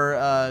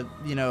before,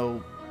 you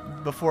know,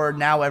 before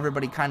now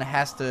everybody kind of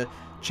has to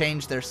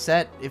change their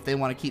set if they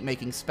want to keep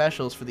making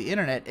specials for the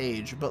internet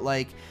age. But,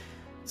 like,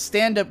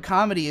 stand-up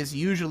comedy is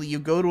usually you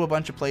go to a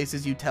bunch of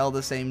places, you tell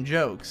the same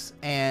jokes.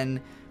 And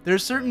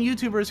there's certain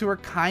YouTubers who are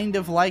kind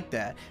of like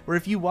that, where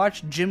if you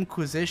watch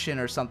Jimquisition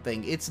or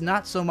something, it's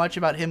not so much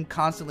about him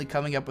constantly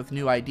coming up with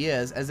new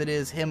ideas as it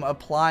is him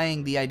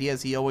applying the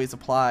ideas he always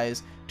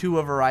applies to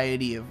a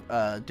variety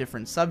of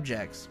different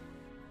subjects.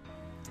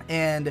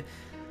 And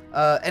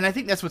I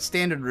think that's what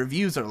standard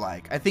reviews are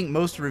like. I think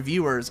most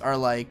reviewers are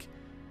like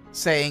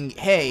saying,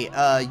 hey,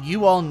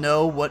 you all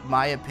know what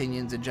my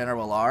opinions in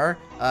general are.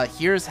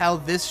 Here's how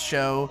this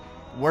show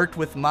worked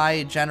with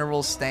my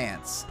general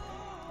stance.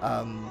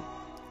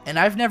 And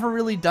I've never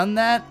really done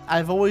that.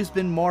 I've always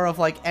been more of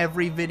like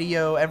every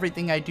video,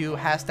 everything I do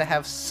has to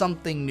have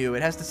something new.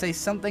 It has to say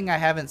something I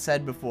haven't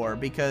said before,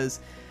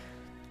 because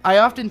I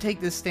often take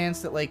this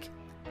stance that like,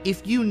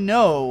 if you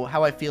know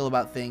how I feel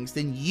about things,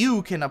 then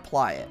you can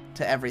apply it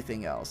to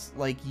everything else.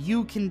 Like,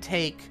 you can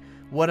take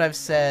what I've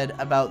said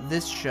about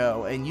this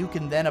show and you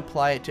can then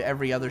apply it to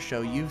every other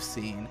show you've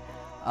seen.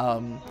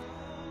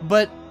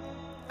 But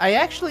I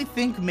actually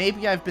think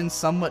maybe I've been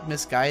somewhat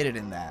misguided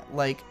in that.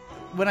 Like,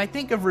 when I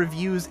think of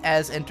reviews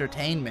as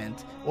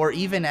entertainment, or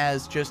even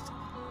as just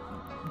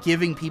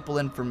giving people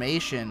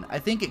information, I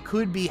think it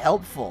could be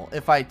helpful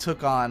if I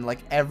took on like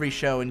every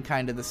show in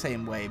kind of the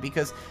same way,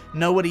 because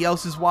nobody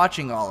else is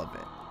watching all of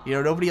it. You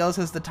know, nobody else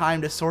has the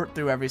time to sort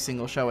through every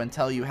single show and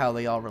tell you how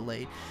they all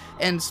relate.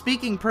 And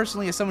speaking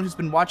personally as someone who's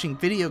been watching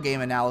video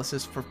game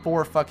analysis for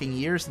 4 fucking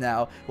years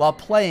now, while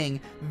playing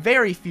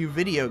very few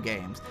video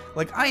games,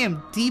 like, I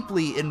am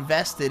deeply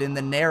invested in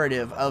the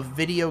narrative of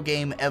video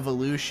game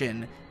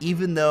evolution,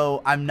 even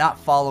though I'm not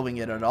following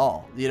it at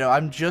all. You know,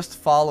 I'm just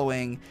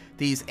following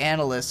these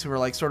analysts who are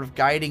like sort of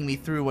guiding me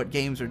through what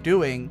games are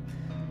doing,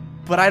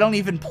 but I don't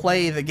even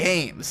play the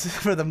games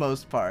for the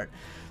most part.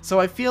 So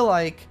I feel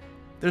like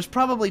there's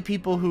probably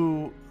people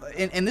who,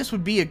 and this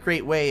would be a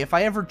great way, if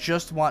I ever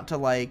just want to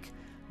like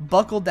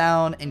buckle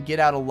down and get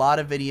out a lot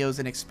of videos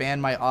and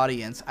expand my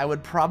audience, I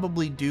would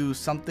probably do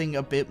something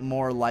a bit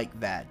more like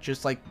that.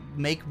 Just like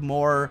make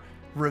more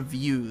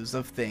reviews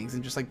of things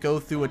and just like go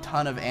through a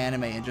ton of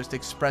anime and just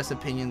express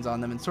opinions on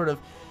them and sort of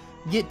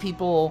get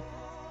people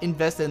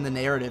invested in the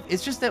narrative.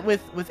 It's just that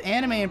with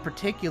anime in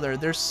particular,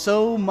 there's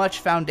so much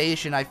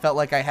foundation I felt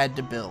like I had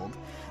to build.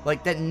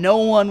 Like, that no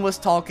one was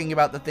talking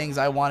about the things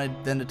I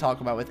wanted them to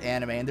talk about with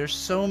anime, and there's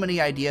so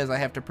many ideas I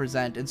have to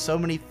present, and so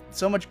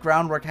much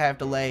groundwork I have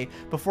to lay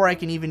before I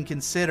can even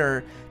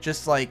consider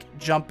just like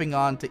jumping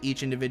on to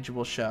each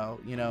individual show,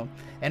 you know.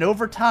 And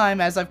over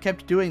time, as I've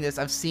kept doing this,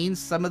 I've seen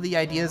some of the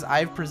ideas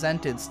I've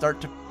presented start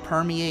to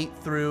permeate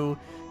through,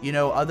 you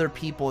know, other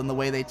people in the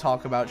way they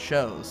talk about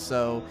shows.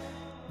 So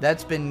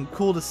that's been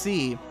cool to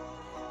see,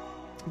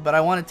 but I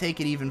want to take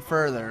it even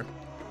further.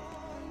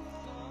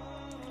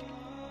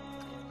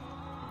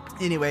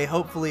 Anyway,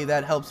 hopefully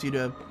that helps you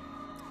to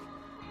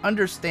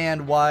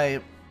understand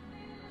why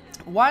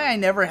I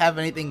never have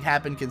anything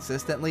happen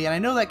consistently. And I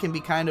know that can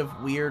be kind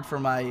of weird for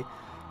my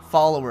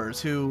followers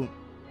who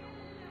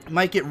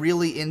might get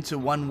really into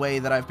one way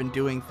that I've been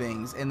doing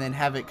things and then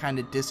have it kind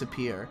of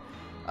disappear.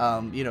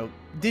 You know,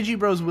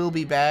 Digibros will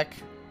be back.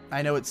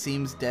 I know it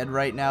seems dead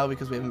right now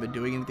because we haven't been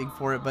doing anything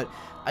for it, but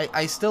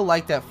I still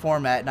like that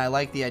format, and I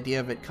like the idea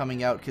of it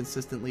coming out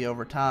consistently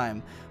over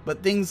time.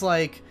 But things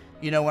like,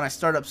 you know, when I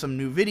start up some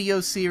new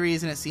video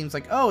series and it seems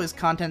like, oh, his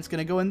content's going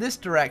to go in this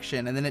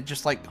direction, and then it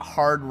just like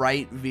hard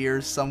right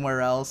veers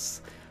somewhere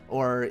else,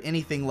 or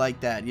anything like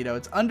that. You know,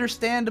 it's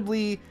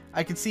understandably,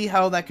 I could see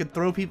how that could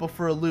throw people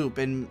for a loop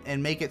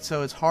and make it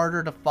so it's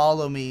harder to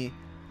follow me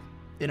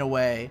in a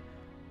way.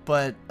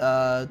 But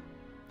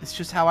it's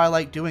just how I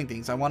like doing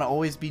things. I want to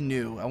always be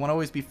new. I want to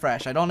always be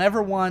fresh. I don't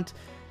ever want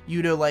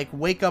you to like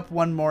wake up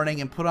one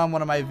morning and put on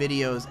one of my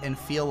videos and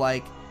feel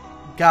like,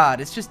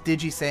 God, it's just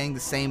Digi saying the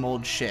same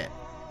old shit.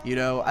 You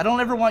know, I don't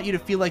ever want you to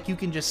feel like you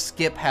can just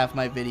skip half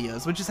my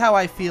videos, which is how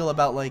I feel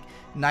about like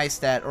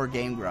Nystat or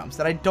Game Grumps,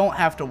 that I don't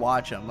have to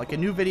watch them. Like, a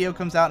new video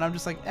comes out and I'm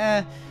just like,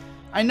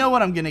 I know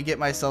what I'm gonna get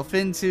myself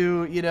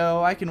into, you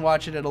know, I can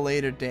watch it at a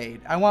later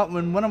date. I want,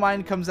 when one of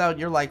mine comes out,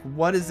 you're like,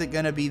 what is it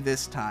gonna be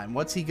this time?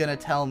 What's he gonna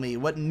tell me?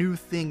 What new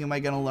thing am I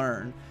gonna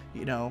learn?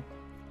 You know,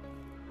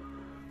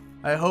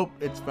 I hope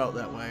it's felt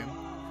that way.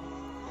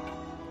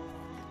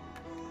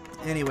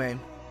 Anyway,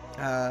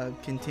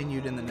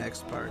 continued in the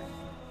next part.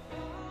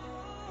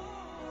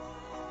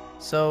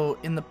 So,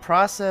 in the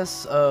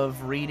process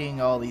of reading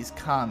all these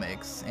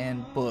comics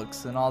and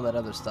books and all that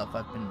other stuff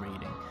I've been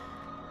reading,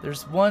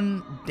 there's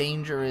one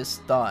dangerous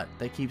thought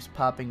that keeps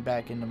popping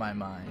back into my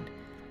mind.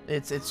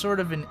 It's sort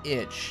of an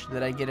itch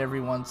that I get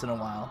every once in a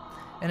while.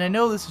 And I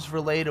know this is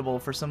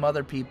relatable for some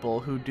other people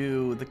who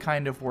do the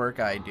kind of work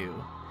I do,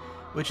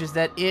 which is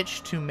that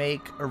itch to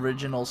make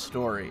original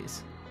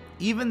stories.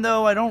 Even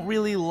though I don't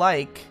really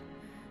like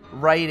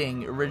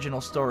writing original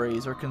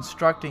stories or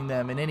constructing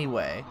them in any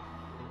way,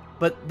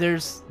 but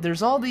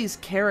there's all these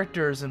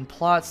characters and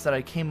plots that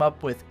I came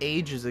up with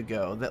ages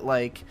ago that,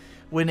 like,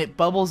 when it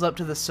bubbles up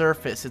to the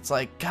surface, it's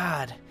like,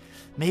 God,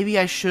 maybe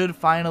I should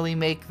finally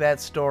make that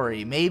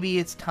story. Maybe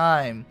it's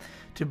time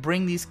to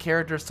bring these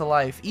characters to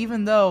life,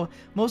 even though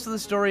most of the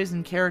stories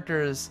and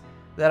characters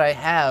that I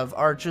have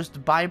are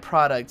just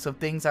byproducts of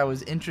things I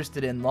was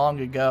interested in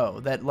long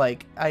ago, that,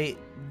 like,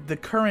 the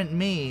current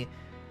me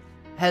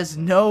has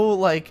no,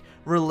 like,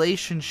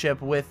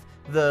 relationship with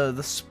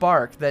the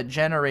spark that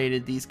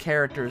generated these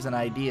characters and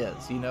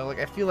ideas, you know? Like,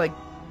 I feel like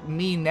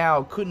me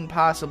now couldn't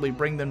possibly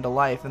bring them to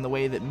life in the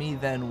way that me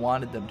then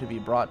wanted them to be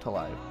brought to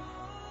life.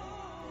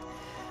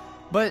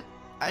 But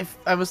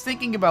I was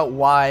thinking about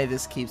why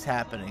this keeps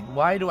happening.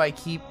 Why do I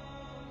keep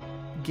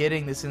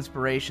getting this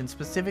inspiration,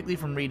 specifically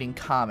from reading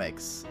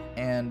comics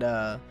and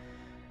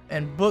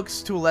and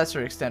books to a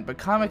lesser extent, but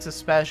comics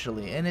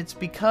especially, and it's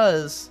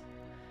because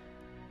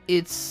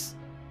it's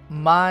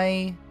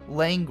my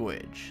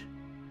language.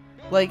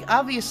 Like,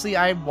 obviously,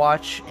 I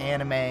watch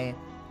anime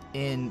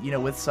in, you know,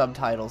 with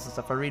subtitles and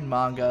stuff. I read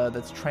manga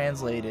that's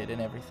translated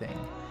and everything.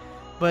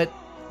 But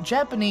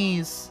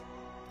Japanese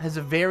has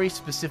a very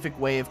specific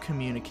way of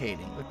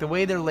communicating. Like, the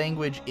way their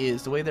language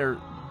is, the way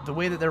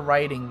that their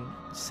writing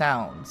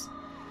sounds.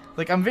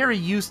 Like, I'm very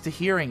used to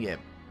hearing it.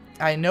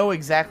 I know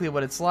exactly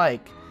what it's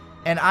like,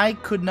 and I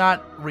could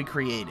not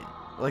recreate it.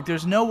 Like,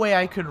 there's no way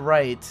I could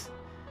write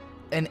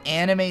an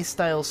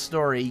anime-style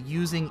story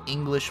using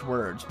English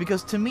words,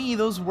 because to me,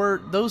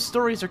 those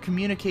stories are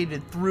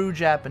communicated through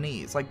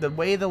Japanese. Like, the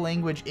way the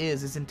language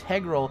is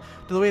integral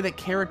to the way that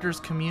characters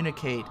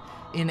communicate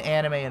in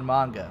anime and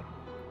manga.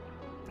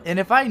 And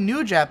if I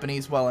knew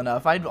Japanese well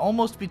enough, I'd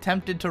almost be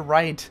tempted to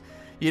write,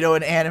 you know,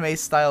 an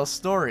anime-style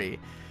story.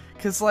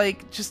 Because,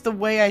 like, just the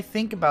way I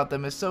think about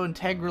them is so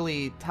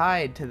integrally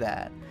tied to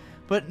that.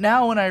 But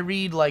now when I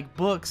read, like,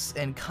 books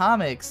and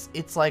comics,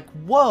 it's like,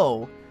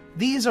 whoa,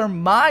 these are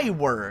my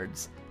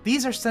words.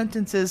 These are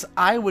sentences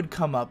I would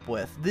come up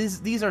with.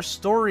 These are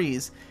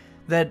stories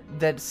that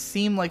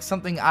seem like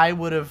something I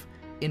would have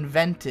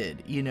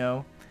invented, you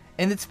know?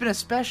 And it's been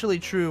especially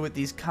true with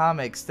these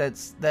comics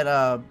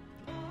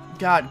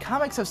God,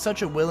 comics have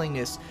such a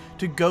willingness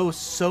to go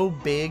so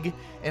big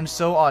and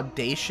so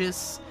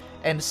audacious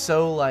and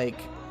so, like,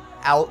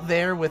 out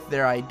there with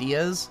their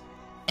ideas,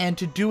 and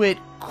to do it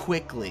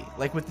quickly,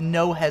 like, with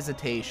no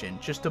hesitation,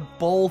 just to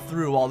bowl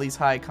through all these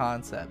high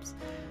concepts.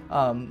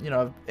 You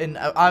know, and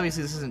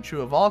obviously this isn't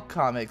true of all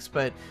comics,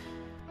 but,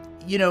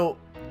 you know,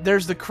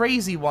 there's the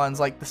crazy ones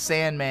like the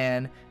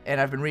Sandman,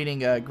 and I've been reading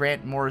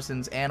Grant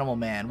Morrison's Animal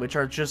Man, which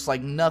are just,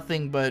 like,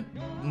 nothing but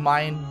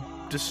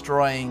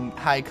mind-destroying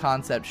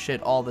high-concept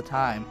shit all the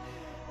time.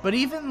 But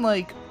even,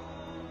 like,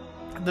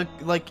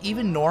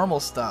 even normal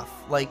stuff,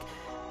 like,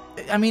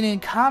 I mean, in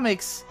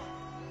comics,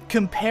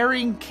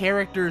 comparing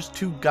characters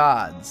to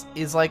gods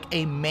is like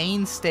a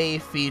mainstay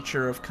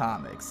feature of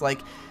comics. Like,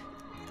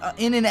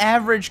 in an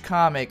average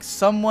comic,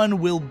 someone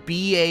will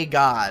be a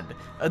god.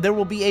 There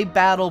will be a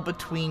battle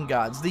between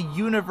gods. The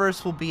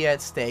universe will be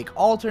at stake.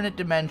 Alternate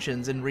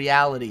dimensions and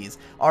realities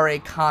are a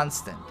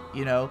constant,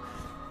 you know?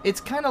 It's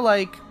kind of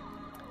like,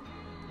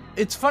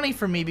 it's funny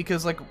for me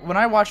because, like, when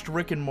I watched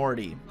Rick and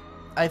Morty,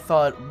 I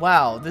thought,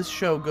 wow, this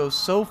show goes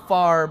so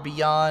far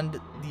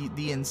beyond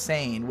the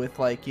insane with,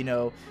 like, you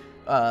know,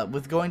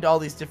 with going to all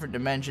these different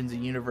dimensions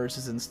and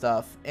universes and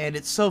stuff, and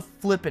it's so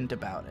flippant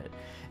about it.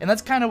 And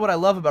that's kind of what I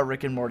love about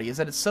Rick and Morty, is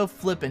that it's so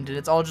flippant, and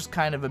it's all just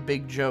kind of a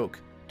big joke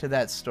to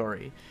that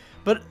story.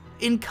 But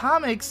in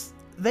comics,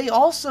 they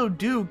also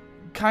do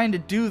kind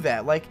of do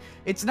that. Like,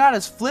 it's not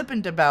as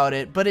flippant about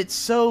it, but it's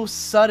so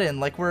sudden,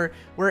 like where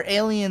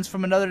aliens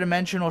from another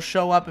dimension will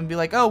show up and be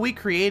like, oh, we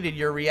created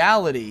your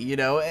reality, you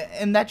know,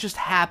 and that just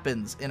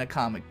happens in a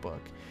comic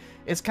book.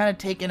 It's kind of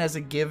taken as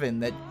a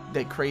given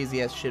that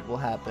crazy ass shit will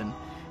happen.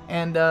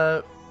 And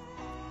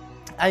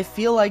I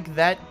feel like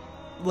that,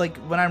 like,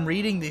 when I'm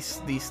reading these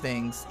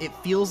things, it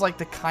feels like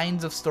the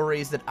kinds of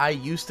stories that I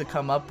used to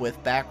come up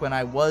with back when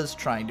I was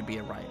trying to be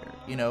a writer,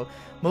 you know.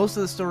 Most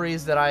of the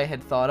stories that I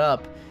had thought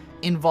up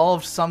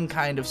involved some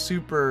kind of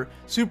superhumans,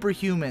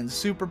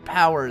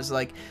 superpowers,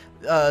 like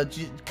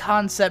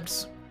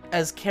concepts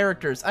as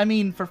characters. I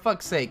mean, for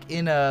fuck's sake,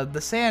 in The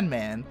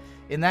Sandman,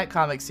 in that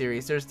comic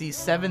series, there's these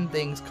 7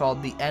 things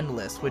called the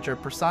Endless, which are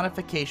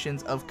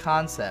personifications of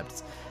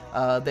concepts.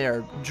 They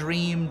are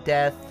dream,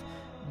 death,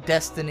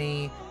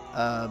 destiny,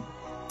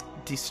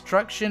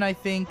 destruction, I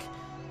think,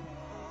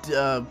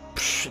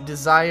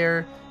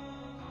 desire,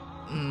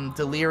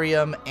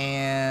 delirium,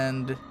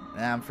 and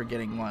I'm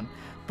forgetting one.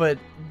 But,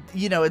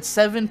 you know, it's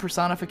 7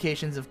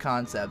 personifications of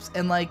concepts.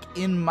 And, like,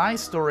 in my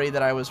story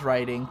that I was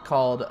writing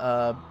called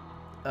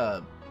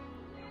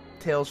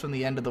Tales from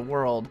the End of the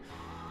World,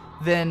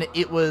 then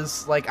it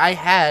was, like, I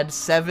had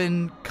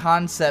 7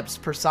 concepts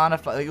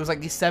personified. Like, it was,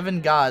 like, these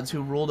 7 gods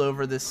who ruled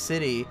over this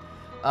city,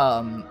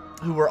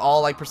 who were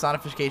all, like,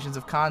 personifications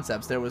of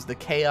concepts. There was the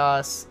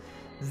chaos,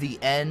 the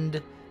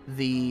end,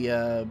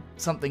 the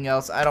something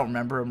else. I don't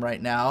remember them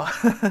right now.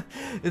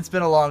 It's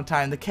been a long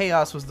time. The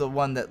chaos was the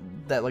one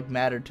that like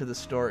mattered to the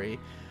story.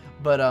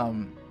 But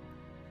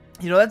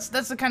you know, that's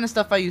the kind of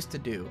stuff I used to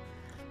do.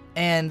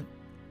 And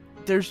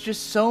there's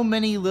just so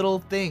many little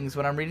things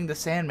when I'm reading The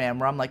Sandman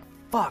where I'm like,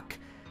 fuck,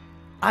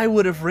 I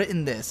would have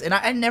written this. And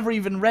I never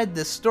even read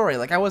this story.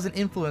 Like, I wasn't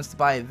influenced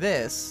by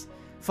this.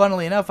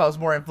 Funnily enough, I was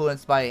more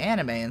influenced by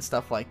anime and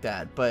stuff like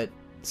that. But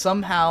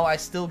somehow I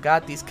still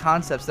got these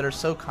concepts that are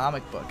so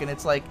comic book. And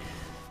it's like,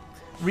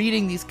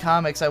 reading these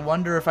comics, I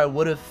wonder if I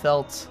would have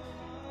felt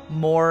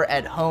more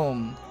at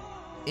home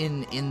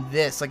in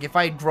this, like, if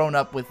I'd grown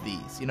up with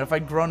these, you know, if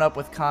I'd grown up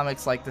with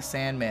comics like The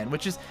Sandman,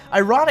 which is,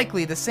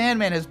 ironically, The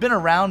Sandman has been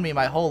around me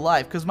my whole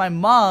life, because my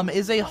mom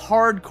is a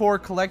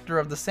hardcore collector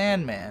of The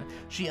Sandman.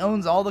 She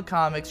owns all the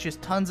comics, she has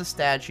tons of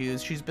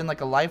statues, she's been,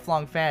 like, a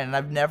lifelong fan, and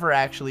I've never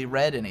actually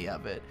read any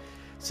of it.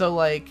 So,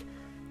 like,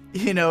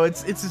 you know,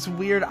 it's this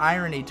weird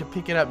irony to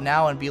pick it up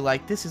now and be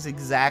like, this is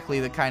exactly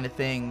the kind of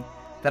thing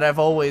that I've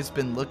always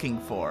been looking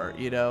for,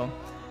 you know?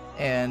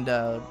 And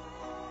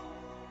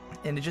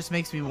it just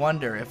makes me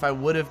wonder if I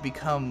would have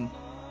become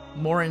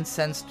more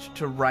incensed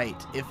to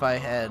write if I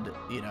had,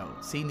 you know,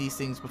 seen these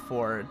things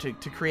before,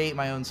 to create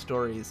my own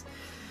stories.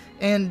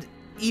 And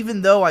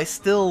even though I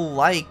still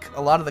like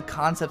a lot of the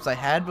concepts I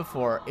had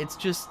before, it's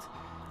just,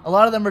 a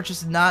lot of them are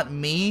just not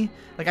me.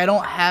 Like, I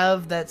don't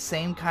have that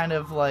same kind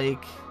of,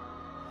 like,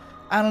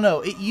 I don't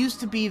know, it used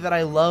to be that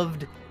I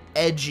loved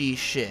edgy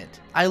shit.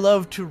 I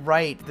loved to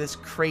write this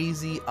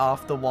crazy,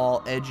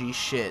 off-the-wall, edgy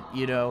shit,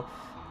 you know?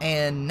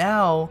 And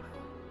now,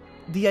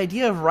 the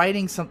idea of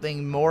writing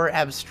something more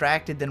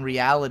abstracted than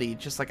reality,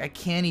 just like, I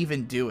can't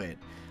even do it.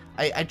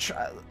 I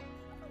try...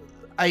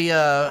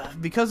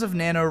 because of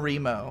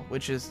NaNoWriMo,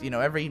 which is, you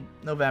know, every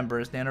November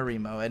is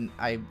NaNoWriMo, and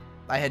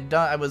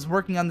I was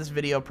working on this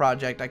video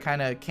project, I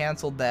kind of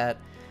canceled that,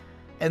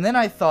 and then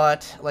I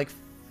thought, like,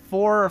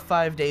 4 or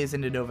 5 days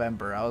into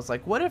November, I was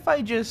like, what if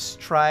I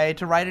just try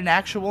to write an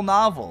actual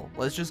novel?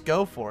 Let's just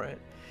go for it.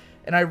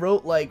 And I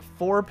wrote, like,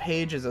 4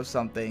 pages of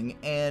something,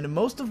 and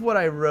most of what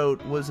I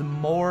wrote was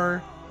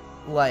more,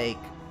 like,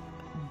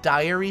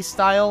 diary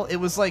style. It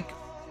was like,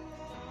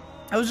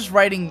 I was just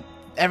writing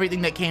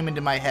everything that came into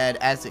my head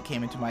as it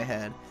came into my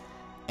head,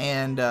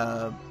 and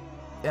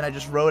I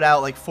just wrote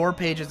out like 4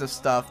 pages of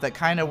stuff that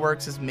kind of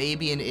works as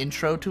maybe an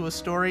intro to a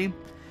story.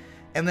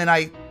 And then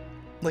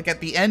like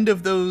at the end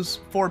of those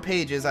 4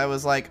 pages, I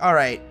was like, all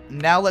right,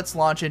 now let's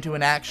launch into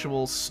an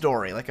actual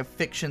story, like a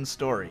fiction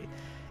story.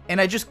 And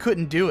I just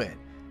couldn't do it.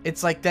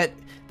 It's like that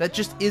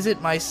just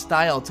isn't my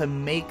style, to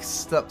make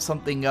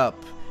something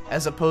up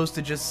as opposed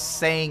to just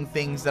saying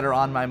things that are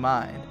on my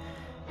mind.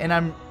 And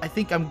I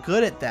think I'm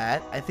good at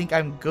that. I think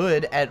I'm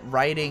good at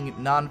writing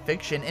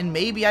nonfiction, and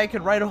maybe I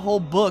could write a whole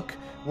book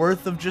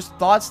worth of just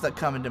thoughts that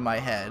come into my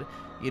head.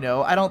 You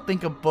know, I don't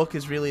think a book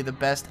is really the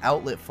best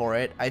outlet for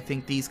it. I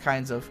think these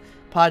kinds of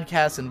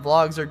podcasts and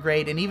vlogs are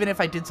great, and even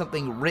if I did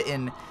something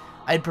written,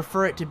 I'd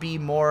prefer it to be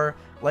more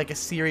like a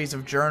series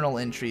of journal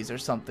entries or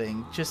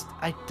something. Just,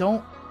 I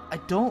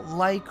don't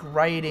like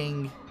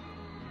writing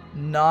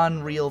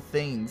non-real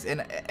things,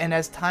 and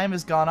as time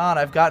has gone on,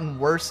 I've gotten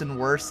worse and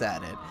worse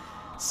at it.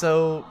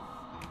 So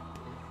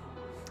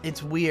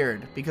it's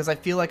weird, because I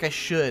feel like I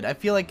should. I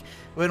feel like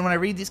when I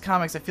read these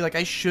comics, I feel like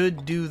I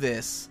should do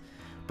this.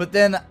 But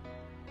then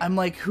I'm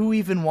like, who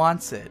even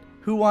wants it?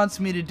 Who wants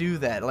me to do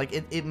that? Like,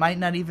 it might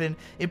not even...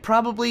 It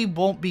probably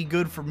won't be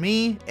good for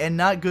me, and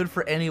not good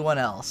for anyone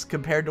else,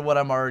 compared to what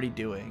I'm already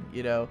doing,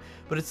 you know?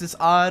 But it's this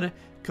odd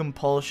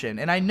compulsion.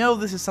 And I know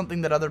this is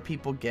something that other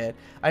people get.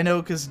 I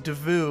know because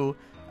Devu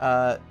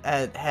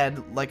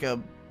had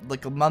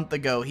like a month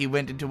ago, he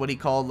went into what he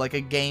called like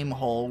a game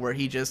hole, where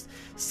he just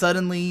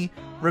suddenly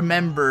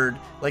remembered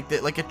like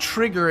a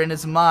trigger in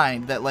his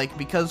mind that, like,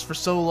 because for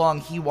so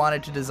long he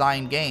wanted to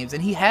design games,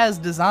 and he has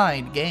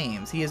designed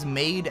games, he has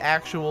made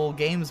actual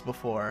games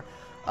before,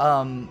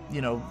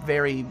 you know,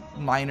 very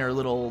minor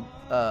little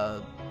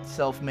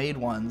self-made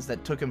ones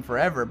that took him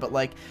forever, but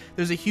like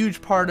there's a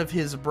huge part of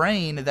his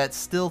brain that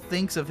still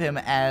thinks of him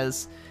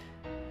as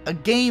a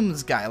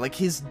games guy. Like,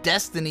 his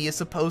destiny is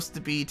supposed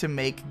to be to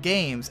make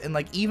games, and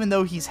like, even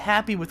though he's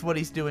happy with what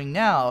he's doing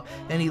now,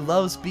 and he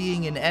loves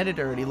being an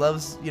editor, and he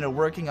loves, you know,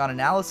 working on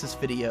analysis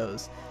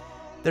videos,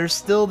 there's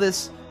still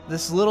this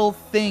little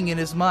thing in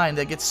his mind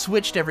that gets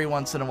switched every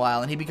once in a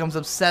while, and he becomes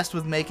obsessed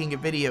with making a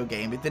video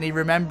game. But then he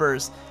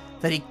remembers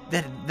that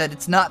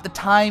it's not the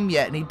time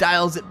yet, and he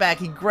dials it back.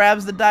 He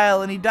grabs the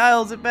dial and he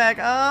dials it back.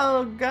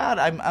 Oh god,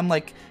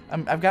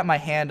 I've got my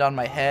hand on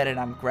my head, and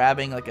I'm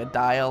grabbing like a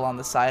dial on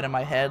the side of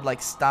my head,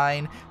 like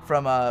Stein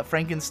from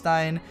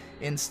Frankenstein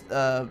in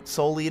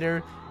Soul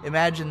Eater.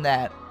 Imagine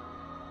that,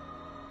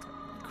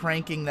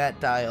 cranking that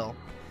dial.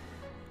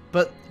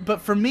 But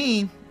for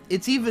me,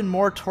 it's even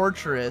more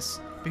torturous,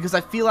 because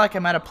I feel like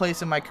I'm at a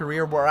place in my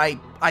career where I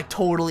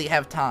totally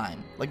have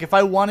time. Like, if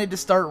I wanted to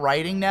start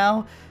writing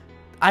now,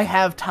 I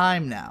have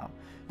time now.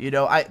 You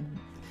know,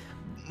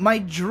 my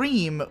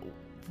dream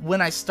when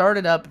I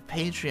started up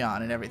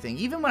Patreon and everything,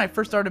 even when I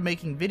first started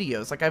making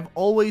videos, like, I've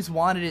always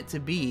wanted it to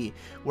be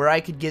where I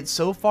could get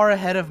so far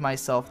ahead of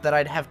myself that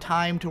I'd have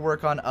time to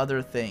work on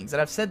other things.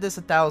 And I've said this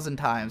 1,000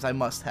 times, I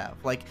must have.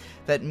 Like,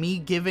 that me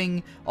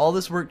giving all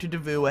this work to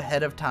Devu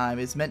ahead of time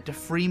is meant to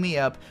free me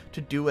up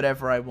to do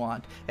whatever I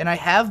want. And I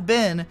have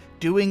been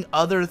doing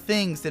other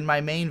things than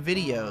my main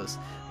videos,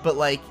 but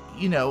like,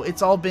 you know,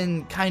 it's all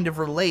been kind of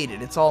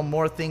related. It's all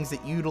more things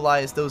that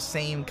utilize those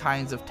same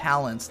kinds of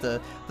talents, the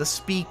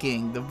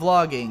speaking, the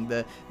vlogging,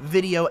 the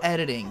video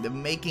editing, the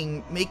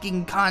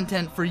making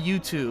content for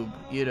YouTube,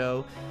 you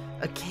know,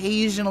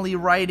 occasionally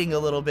writing a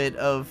little bit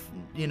of,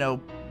 you know,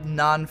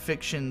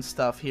 non-fiction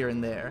stuff here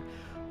and there.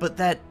 But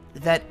that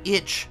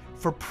itch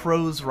for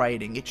prose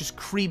writing, it just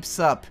creeps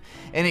up,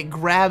 and it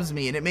grabs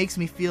me, and it makes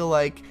me feel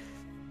like,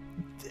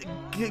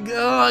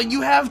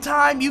 you have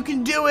time, you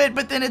can do it.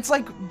 But then it's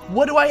like,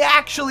 what do I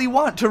actually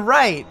want to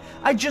write?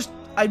 I'm just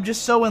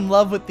so in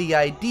love with the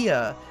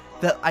idea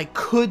that I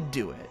could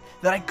do it,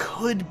 that I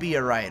could be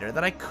a writer,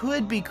 that I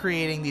could be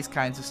creating these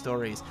kinds of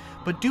stories.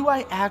 But do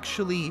I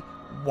actually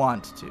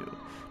want to?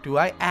 Do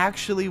I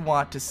actually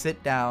want to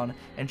sit down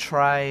and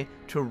try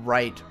to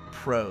write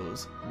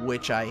prose,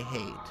 which I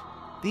hate?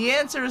 The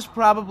answer is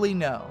probably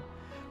no.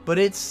 But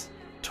it's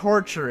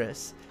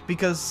torturous,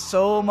 because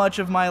so much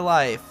of my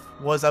life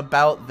was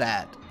about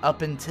that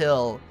up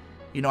until,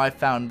 you know, I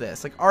found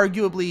this. Like,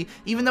 arguably,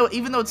 even though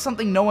it's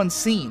something no one's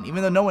seen,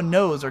 even though no one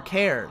knows or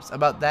cares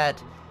about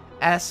that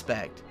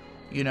aspect,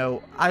 you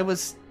know, I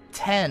was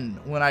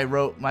 10 when I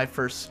wrote my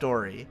first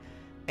story,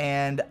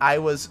 and I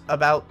was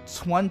about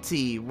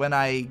 20 when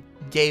I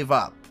gave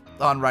up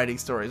on writing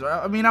stories.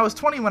 I mean, I was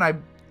 20 when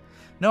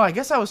I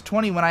guess I was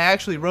 20 when I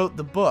actually wrote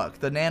the book,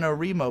 the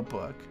NaNoWriMo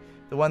book,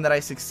 the one that I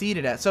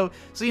succeeded at. So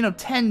you know,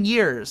 10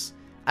 years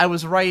I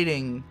was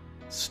writing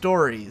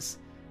stories,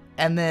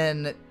 and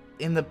then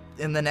in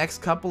the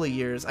next couple of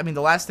years, I mean,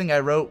 the last thing I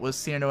wrote was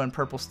Cyrano and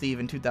Purple Steve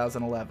in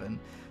 2011.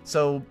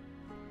 So,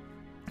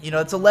 you know,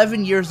 it's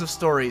 11 years of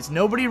stories.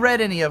 Nobody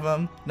read any of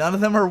them. None of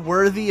them are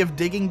worthy of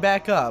digging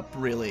back up,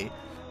 really.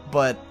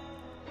 But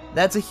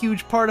that's a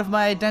huge part of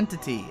my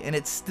identity, and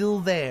it's still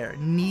there,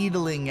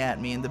 needling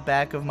at me in the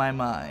back of my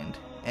mind.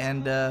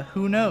 And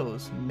who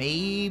knows?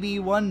 Maybe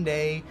one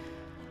day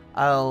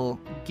I'll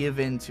give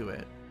into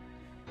it.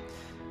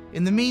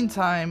 In the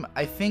meantime,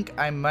 I think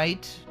I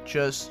might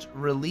just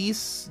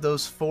release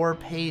those 4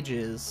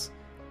 pages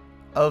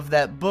of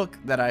that book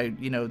that I,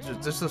 you know,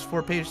 just those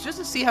 4 pages, just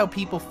to see how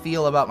people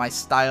feel about my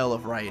style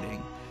of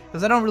writing.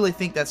 Because I don't really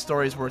think that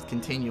story is worth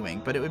continuing,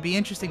 but it would be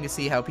interesting to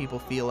see how people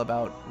feel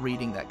about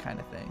reading that kind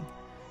of thing.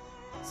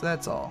 So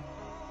that's all.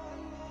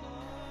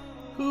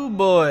 Ooh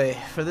boy,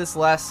 for this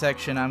last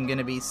section I'm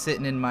gonna be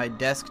sitting in my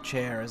desk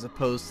chair as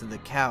opposed to the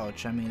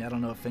couch. I mean, I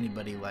don't know if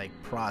anybody like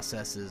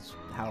processes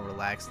how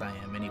relaxed I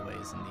am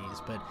anyways in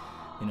these, but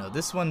you know,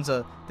 this one's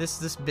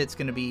this bit's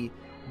gonna be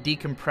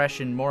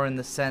decompression more in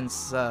the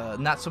sense,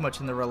 not so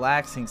much in the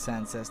relaxing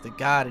sense as the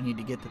God, I need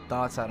to get the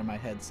thoughts out of my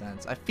head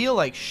sense. I feel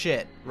like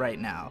shit right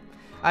now.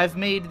 I've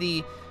made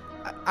the,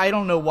 I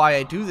don't know why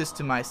I do this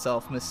to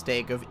myself,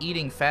 mistake of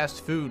eating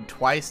fast food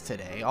twice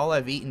today. All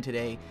I've eaten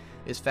today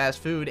is fast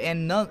food,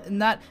 and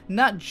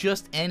not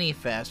just any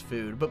fast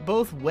food, but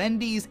both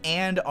Wendy's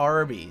and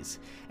Arby's.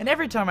 And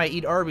every time I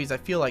eat Arby's, I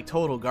feel like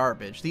total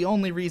garbage. The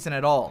only reason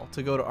at all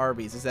to go to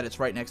Arby's is that it's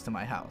right next to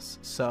my house.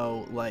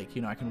 So, like,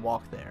 you know, I can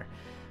walk there.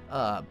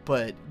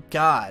 But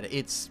God,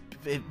 it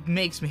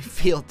makes me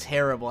feel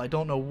terrible. I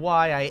don't know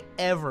why I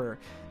ever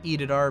eat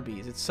at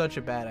Arby's. It's such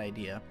a bad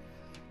idea.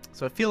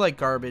 So I feel like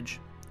garbage.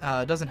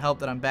 It doesn't help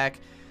that I'm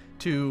back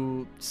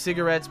to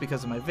cigarettes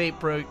because of my vape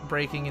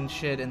breaking and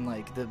shit, and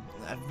like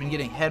I've been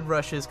getting head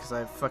rushes because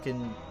I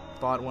fucking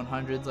bought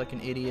 100s like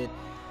an idiot.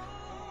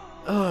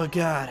 Oh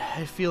God,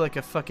 I feel like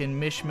a fucking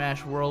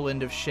mishmash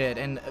whirlwind of shit.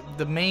 And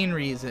the main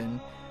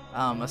reason,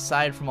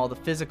 aside from all the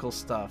physical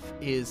stuff,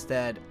 is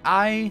that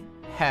I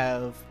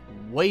have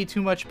way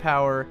too much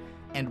power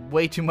and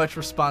way too much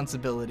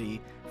responsibility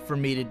for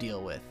me to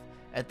deal with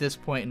at this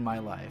point in my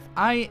life.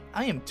 I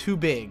am too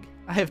big.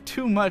 I have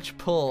too much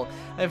pull.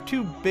 I have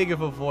too big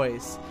of a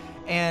voice,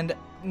 and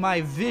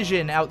my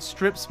vision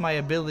outstrips my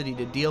ability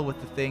to deal with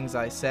the things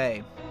I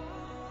say.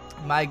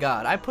 My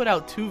God, I put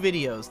out 2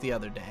 videos the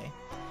other day.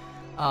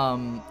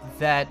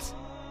 That,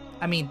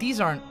 I mean, these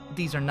are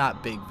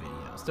not big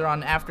videos. They're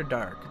on After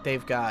Dark.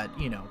 They've got,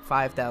 you know,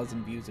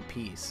 5,000 views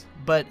apiece.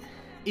 But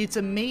it's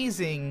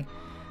amazing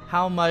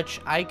how much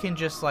I can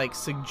just like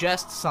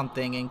suggest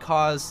something and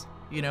cause,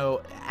 you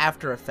know,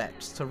 after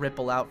effects to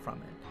ripple out from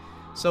it.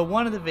 So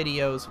one of the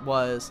videos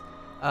was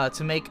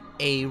to make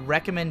a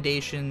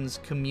recommendations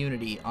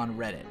community on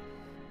Reddit.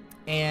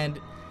 And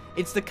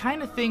it's the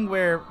kind of thing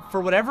where, for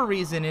whatever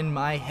reason in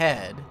my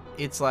head,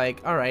 it's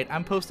like, alright,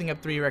 I'm posting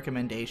up 3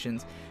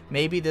 recommendations.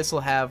 Maybe this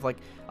will have, like,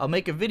 I'll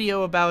make a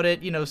video about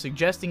it, you know,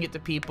 suggesting it to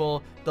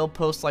people. They'll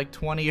post like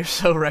 20 or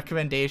so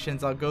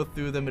recommendations. I'll go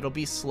through them. It'll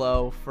be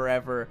slow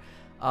forever.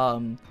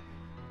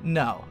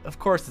 No, of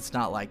course it's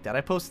not like that. I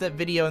posted that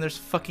video and there's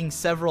fucking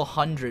several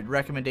hundred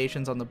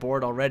recommendations on the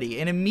board already,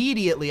 and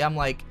immediately I'm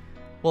like,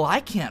 well, I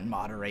can't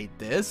moderate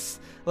this.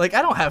 Like,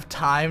 I don't have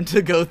time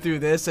to go through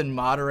this and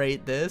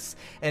moderate this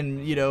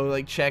and, you know,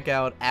 like, check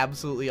out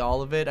absolutely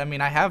all of it. I mean,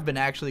 I have been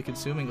actually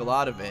consuming a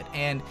lot of it,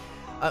 and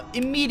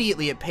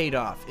immediately it paid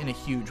off in a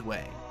huge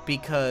way,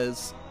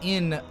 because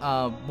in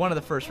one of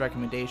the first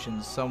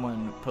recommendations,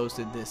 someone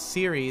posted this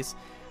series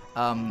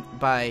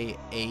by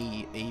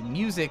a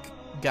music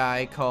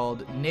guy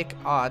called Nick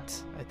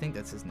Ott. I think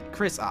that's his name.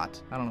 Chris Ott.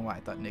 I don't know why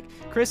I thought Nick.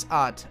 Chris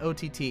Ott,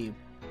 OTT,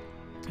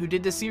 who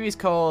did this series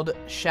called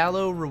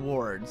Shallow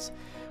Rewards,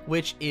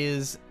 which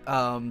is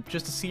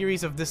just a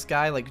series of this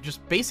guy, like,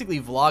 just basically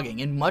vlogging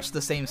in much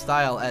the same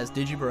style as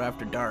Digibro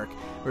After Dark,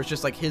 where it's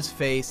just like his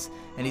face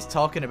and he's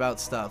talking about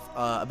stuff,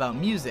 about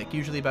music,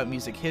 usually about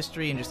music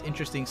history and just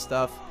interesting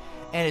stuff,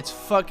 and it's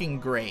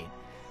fucking great.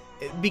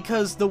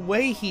 Because the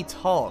way he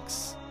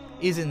talks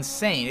is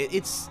insane.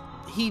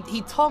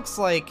 He talks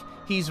like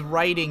he's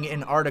writing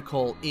an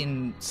article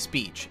in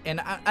speech. And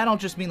I don't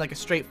just mean like a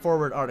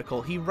straightforward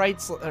article. He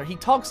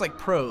talks like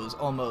prose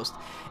almost,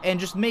 and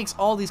just makes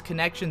all these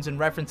connections and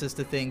references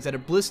to things at a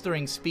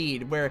blistering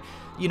speed where,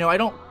 you know, I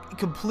don't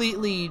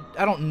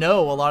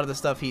know a lot of the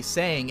stuff he's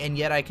saying, and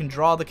yet I can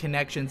draw the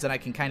connections and I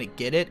can kind of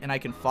get it and I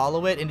can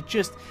follow it, and it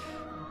just,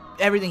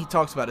 everything he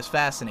talks about is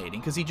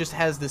fascinating because he just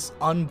has this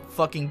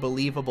unfucking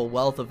believable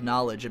wealth of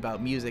knowledge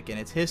about music and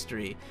its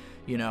history,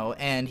 you know.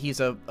 And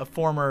he's a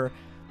former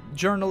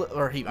journalist,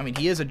 or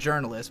he is a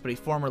journalist, but he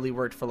formerly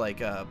worked for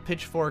like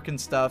Pitchfork and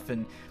stuff,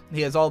 and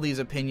he has all these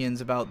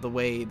opinions about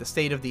the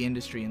state of the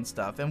industry and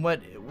stuff. And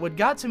what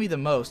got to me the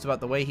most about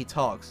the way he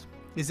talks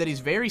is that he's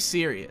very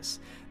serious.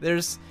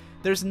 There's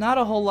not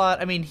a whole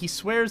lot. I mean, he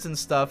swears and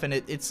stuff, and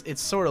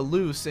it's sort of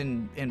loose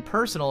and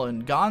personal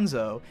and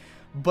gonzo,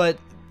 but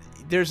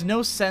there's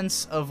no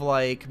sense of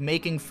like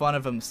making fun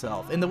of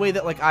himself in the way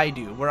that like I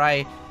do, where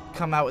I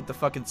come out with the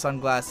fucking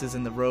sunglasses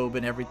and the robe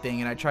and everything,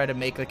 and I try to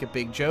make like a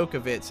big joke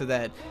of it so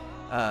that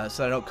I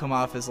don't come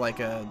off as like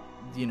a,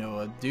 you know,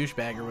 a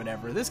douchebag or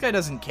whatever. This guy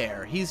doesn't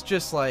care. He's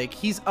just like,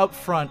 he's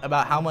upfront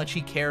about how much he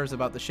cares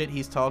about the shit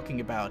he's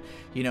talking about,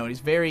 you know, and he's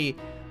very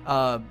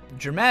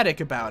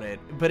dramatic about it,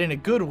 but in a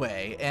good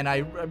way, and I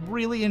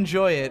really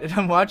enjoy it. And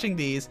I'm watching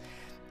these,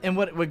 and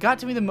what got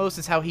to me the most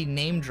is how he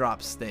name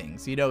drops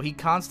things. You know, he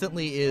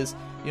constantly is,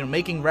 you know,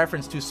 making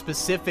reference to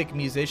specific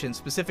musicians,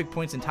 specific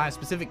points in time,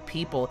 specific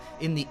people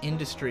in the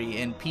industry,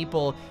 and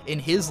people in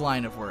his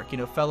line of work, you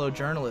know, fellow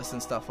journalists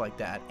and stuff like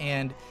that.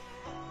 And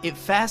it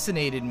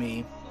fascinated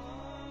me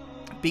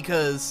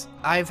because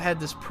I've had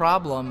this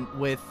problem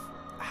with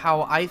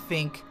how I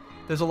think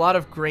there's a lot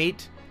of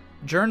great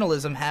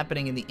journalism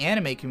happening in the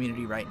anime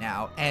community right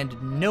now,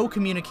 and no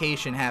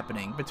communication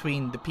happening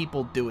between the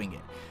people doing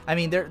it. I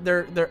mean,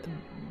 they're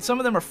some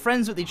of them are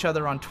friends with each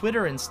other on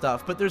Twitter and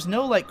stuff, but there's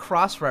no like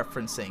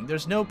cross-referencing.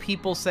 There's no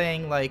people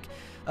saying like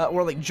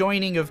or like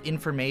joining of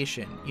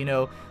information, you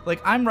know.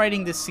 Like, I'm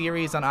writing this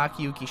series on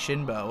Akiyuki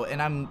Shinbo,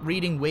 and I'm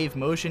reading Wave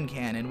Motion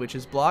Canon, which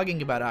is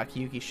blogging about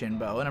Akiyuki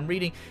Shinbo, and I'm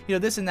reading, you know,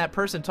 this and that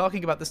person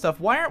talking about this stuff.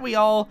 Why aren't we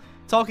all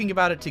talking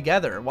about it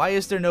together? Why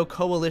is there no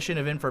coalition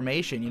of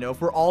information? You know, if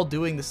we're all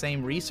doing the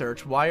same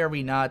research, why are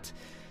we not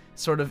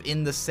sort of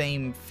in the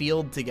same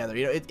field together?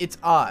 You know, it's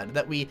odd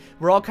that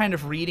we're all kind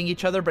of reading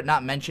each other but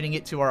not mentioning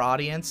it to our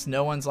audience.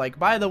 No one's like,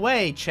 by the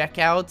way, check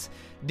out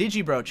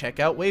Digibro, check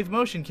out Wave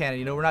Motion Canon.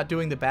 You know, we're not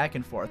doing the back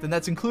and forth, and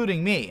that's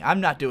including me.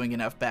 I'm not doing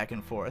enough back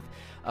and forth.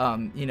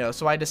 You know,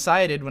 so I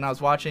decided when I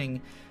was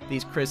watching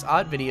these Chris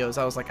Ott videos,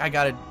 I was like, I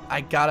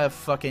gotta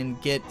fucking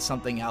get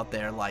something out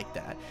there like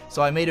that.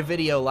 So I made a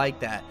video like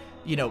that,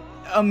 you know,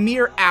 a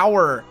mere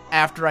hour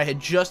after I had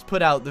just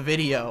put out the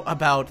video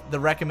about the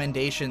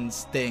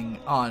recommendations thing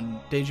on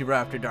Digibro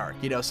After Dark,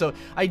 you know. So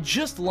I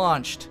just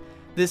launched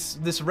this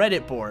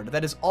Reddit board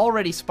that is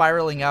already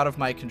spiraling out of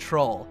my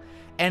control.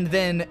 And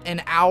then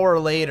an hour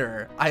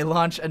later, I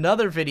launch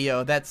another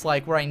video that's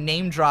like where I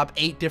name drop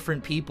 8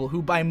 different people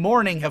who by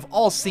morning have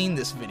all seen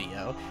this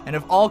video and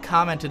have all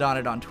commented on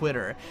it on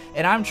Twitter.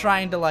 And I'm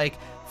trying to like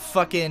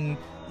fucking,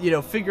 you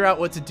know, figure out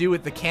what to do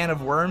with the can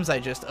of worms I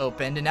just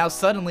opened, and now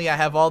suddenly I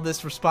have all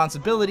this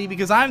responsibility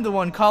because I'm the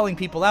one calling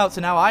people out,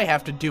 so now I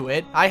have to do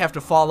it. I have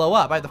to follow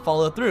up. I have to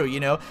follow through, you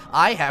know.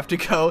 I have to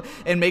go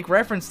and make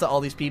reference to all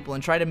these people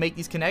and try to make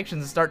these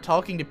connections and start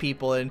talking to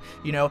people, and,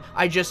 you know,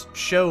 I just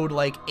showed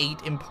like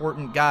 8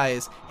 important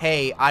guys,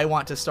 hey, I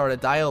want to start a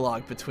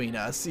dialogue between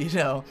us, you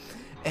know.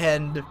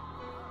 And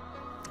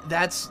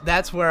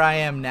that's where I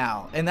am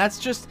now. And that's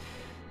just,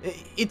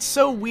 it's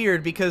so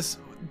weird because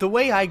the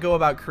way I go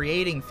about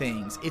creating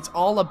things, it's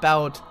all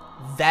about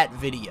that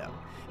video.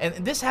 And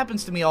this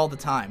happens to me all the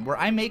time, where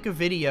I make a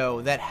video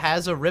that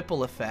has a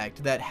ripple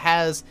effect, that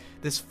has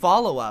this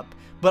follow-up,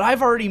 but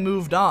I've already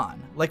moved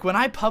on. Like, when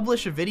I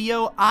publish a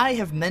video, I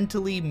have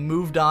mentally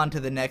moved on to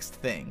the next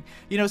thing.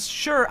 You know,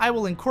 sure, I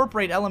will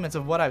incorporate elements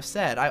of what I've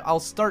said. I'll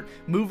start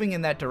moving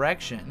in that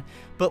direction,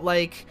 but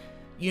like,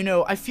 you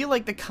know, I feel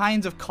like the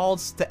kinds of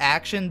calls to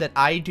action that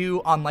I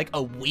do on like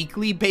a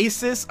weekly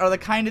basis are the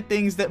kind of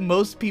things that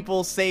most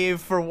people save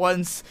for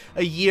once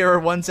a year or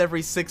once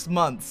every 6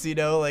 months, you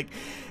know. Like,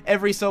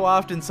 every so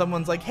often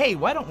someone's like, hey,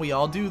 why don't we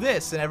all do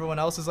this? And everyone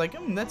else is like,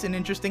 that's an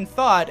interesting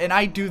thought. And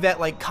I do that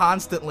like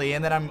constantly,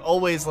 and then I'm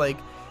always like,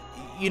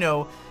 you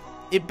know,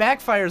 it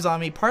backfires on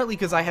me partly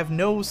because I have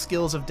no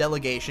skills of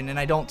delegation and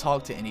I don't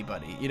talk to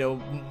anybody. You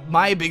know,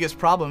 my biggest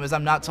problem is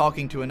I'm not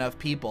talking to enough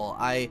people.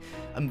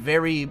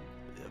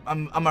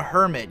 I'm a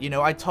hermit, you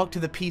know. I talk to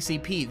the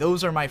PCP.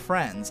 Those are my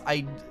friends.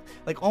 I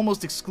like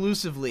almost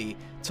exclusively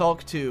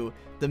talk to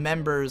the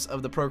members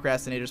of the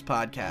Procrastinators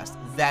podcast.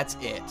 That's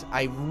it.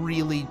 I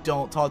really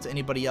don't talk to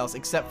anybody else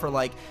except for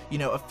like, you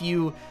know, a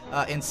few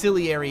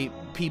ancillary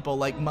people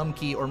like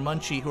Mumkey or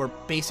Munchie who are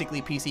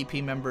basically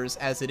PCP members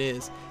as it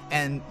is.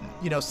 And,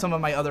 you know, some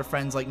of my other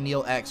friends like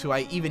Neil X, who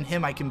even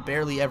him I can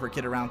barely ever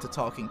get around to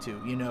talking to,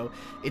 you know.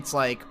 It's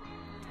like,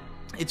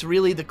 it's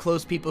really the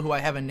close people who I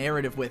have a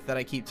narrative with that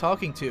I keep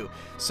talking to.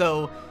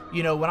 So,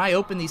 you know, when I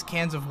open these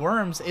cans of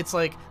worms, it's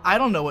like, I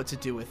don't know what to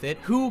do with it.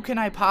 Who can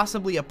I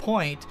possibly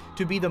appoint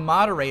to be the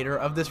moderator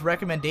of this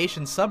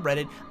recommendation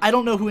subreddit? I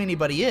don't know who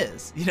anybody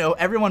is. You know,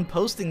 everyone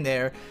posting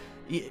there,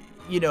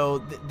 you know,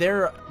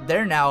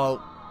 they're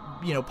now,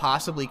 you know,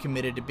 possibly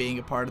committed to being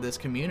a part of this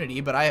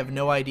community, but I have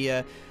no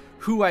idea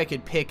who I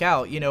could pick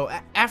out. You know,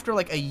 after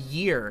like a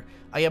year,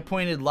 I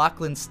appointed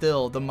Lachlan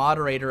Still the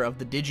moderator of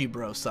the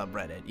Digibro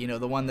subreddit, you know,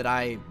 the one that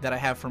I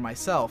have for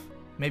myself.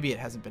 Maybe it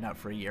hasn't been out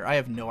for a year. I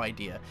have no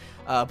idea.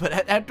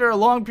 But after a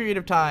long period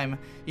of time,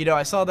 you know,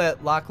 I saw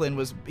that Lachlan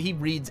he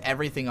reads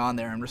everything on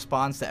there and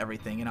responds to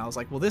everything. And I was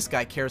like, well, this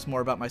guy cares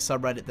more about my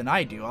subreddit than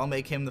I do. I'll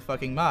make him the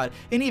fucking mod.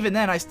 And even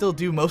then, I still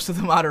do most of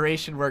the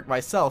moderation work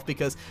myself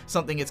because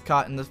something gets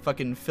caught in the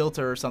fucking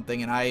filter or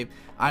something, and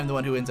I'm the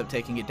one who ends up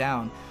taking it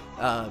down.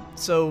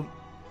 So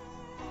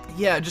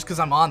yeah, just because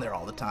I'm on there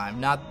all the time,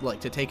 not like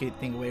to take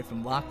anything away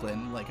from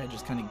Lachlan. Like, I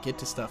just kind of get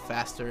to stuff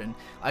faster, and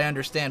I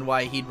understand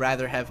why he'd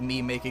rather have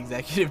me make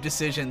executive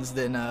decisions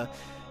than,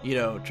 you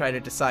know, try to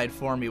decide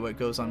for me what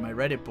goes on my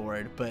Reddit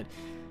board. But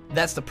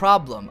that's the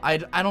problem. I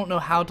don't know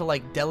how to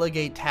like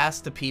delegate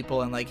tasks to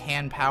people and like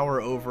hand power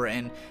over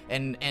and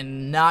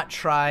not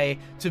try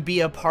to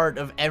be a part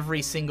of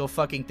every single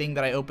fucking thing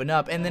that I open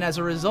up. And then as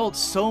a result,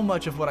 so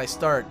much of what I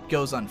start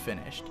goes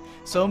unfinished.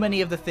 So many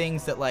of the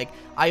things that, like,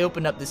 I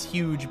opened up this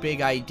huge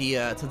big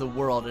idea to the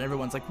world and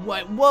everyone's like,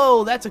 what?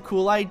 Whoa, that's a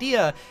cool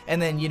idea. And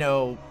then, you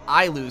know,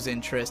 I lose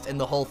interest and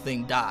the whole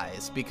thing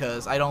dies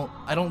because I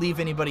don't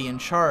leave anybody in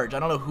charge. I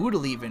don't know who to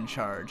leave in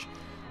charge.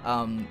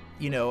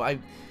 You know,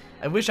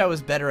 I wish I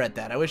was better at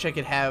that. I wish I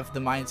could have the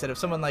mindset of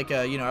someone like,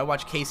 you know, I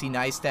watch Casey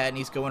Neistat, and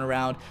he's going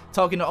around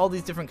talking to all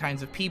these different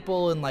kinds of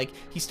people, and, like,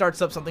 he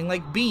starts up something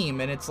like Beam,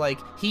 and it's like,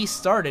 he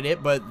started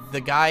it, but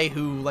the guy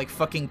who, like,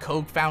 fucking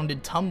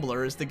co-founded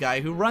Tumblr is the guy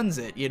who runs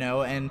it, you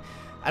know, and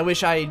I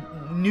wish I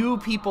knew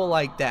people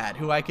like that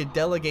who I could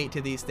delegate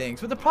to these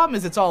things. But the problem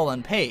is it's all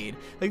unpaid.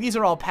 Like, these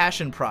are all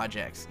passion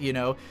projects, you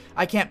know?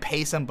 I can't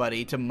pay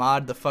somebody to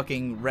mod the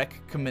fucking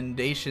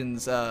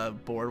recommendations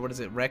board. What is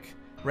it? Rec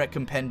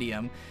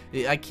compendium.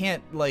 I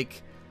can't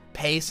like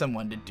pay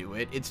someone to do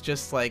it. It's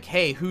just like,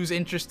 hey, who's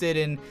interested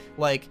in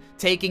like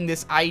taking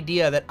this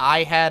idea that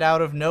I had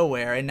out of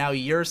nowhere and now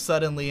you're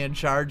suddenly in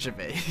charge of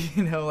it?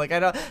 You know, like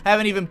I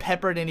haven't even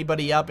peppered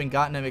anybody up and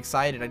gotten them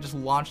excited. I just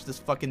launched this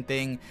fucking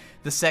thing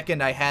the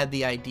second I had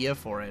the idea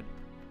for it.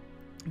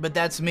 But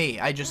that's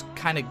me. I just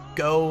kind of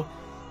go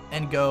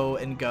and go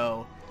and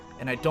go,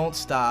 and I don't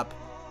stop,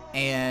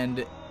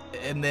 and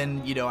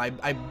then, you know,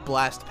 I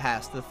blast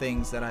past the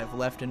things that I've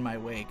left in my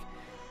wake.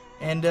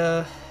 And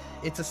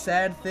it's a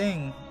sad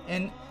thing.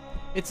 And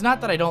it's not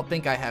that I don't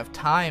think I have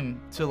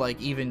time to, like,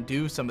 even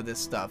do some of this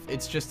stuff.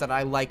 It's just that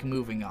I like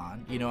moving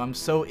on. You know, I'm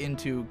so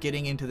into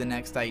getting into the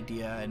next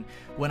idea. And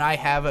when I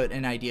have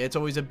an idea, it's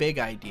always a big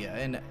idea.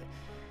 And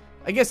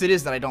I guess it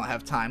is that I don't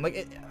have time.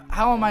 Like,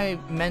 how am I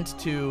meant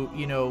to,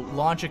 you know,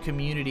 launch a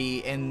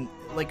community? And,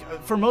 like,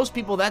 for most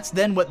people, that's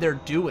then what they're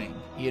doing.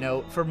 You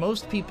know, for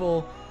most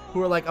people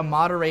who are like a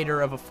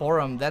moderator of a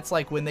forum, that's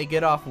like when they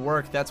get off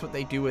work, that's what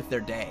they do with their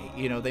day.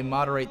 You know, they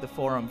moderate the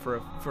forum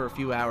for a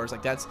few hours.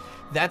 Like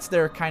that's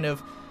their kind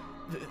of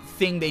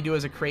thing they do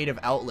as a creative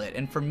outlet.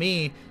 And for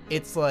me,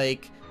 it's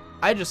like,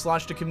 I just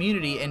launched a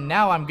community and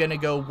now I'm gonna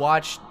go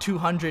watch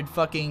 200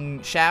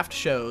 fucking Shaft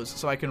shows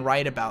so I can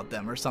write about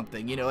them or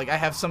something. You know, like I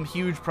have some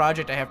huge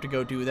project I have to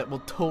go do that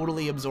will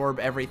totally absorb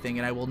everything,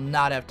 and I will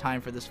not have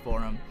time for this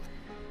forum.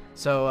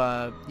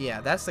 So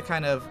yeah, that's the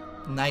kind of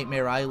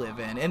nightmare I live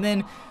in. And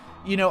then,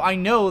 you know, I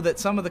know that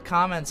some of the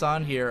comments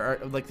on here are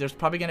like, there's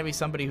probably going to be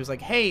somebody who's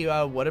like, hey,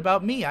 what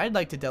about me? I'd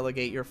like to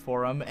delegate your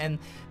forum. And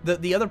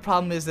the other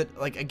problem is that,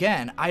 like,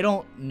 again, I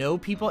don't know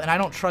people and I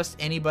don't trust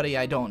anybody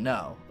I don't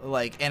know.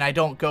 Like, and I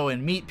don't go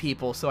and meet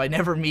people, so I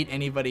never meet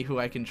anybody who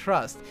I can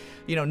trust.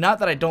 You know, not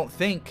that I don't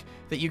think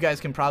that you guys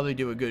can probably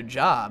do a good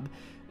job,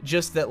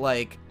 just that,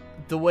 like,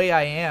 the way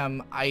I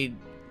am, I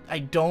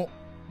don't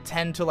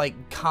tend to,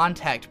 like,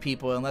 contact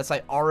people unless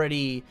I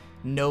already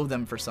know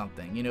them for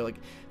something. You know, like,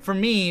 for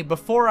me,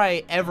 before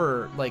I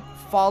ever, like,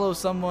 follow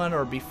someone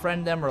or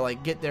befriend them or,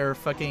 like, get their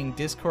fucking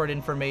Discord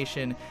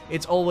information,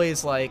 it's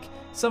always, like,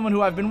 someone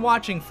who I've been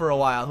watching for a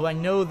while, who I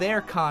know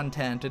their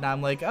content, and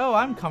I'm like, oh,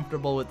 I'm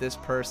comfortable with this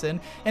person.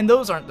 And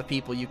those aren't the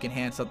people you can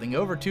hand something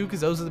over to,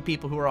 because those are the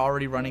people who are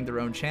already running their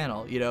own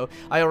channel, you know?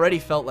 I already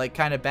felt, like,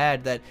 kind of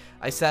bad that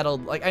I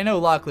saddled, like, I know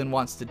Lachlan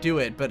wants to do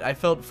it, but I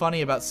felt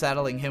funny about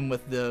saddling him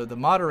with the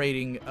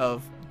moderating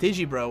of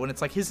Digibro, when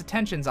it's like, his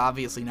attention's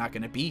obviously not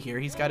going to be here.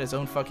 He's got his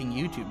own fucking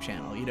YouTube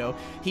channel, you know?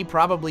 He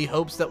probably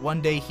hopes that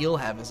one day he'll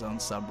have his own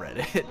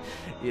subreddit,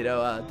 you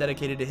know,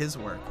 dedicated to his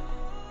work.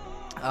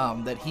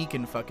 That he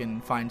can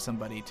fucking find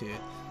somebody to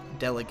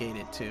delegate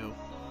it to.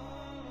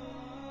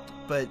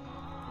 But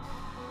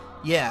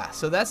yeah,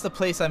 so that's the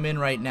place I'm in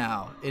right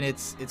now, and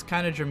it's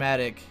kind of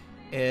dramatic,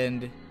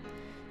 and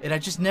And I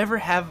just never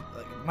have,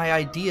 my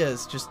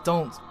ideas just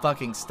don't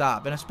fucking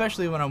stop. And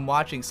especially when I'm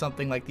watching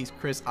something like these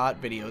Chris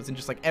Ott videos, and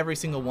just like every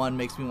single one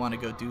makes me want to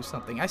go do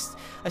something.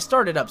 I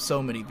started up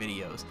so many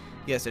videos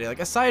yesterday. Like,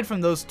 aside from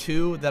those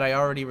 2 that I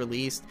already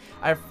released,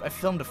 I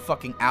filmed a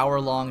fucking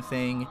hour-long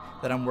thing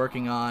that I'm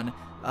working on,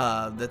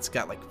 that's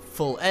got like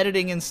full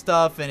editing and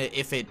stuff, and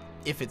if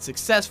it's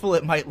successful,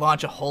 it might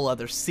launch a whole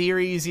other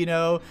series, you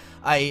know.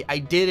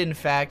 I did in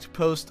fact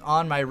post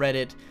on my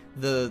Reddit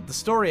the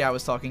story I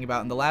was talking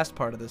about in the last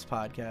part of this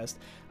podcast,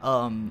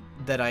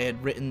 that I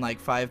had written like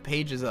 5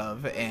 pages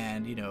of,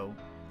 and, you know,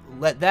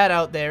 let that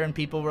out there, and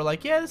people were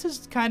like, yeah, this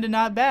is kind of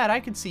not bad,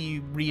 I could see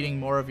you reading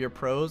more of your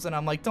prose. And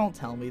I'm like, don't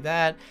tell me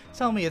that,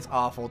 tell me it's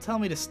awful, tell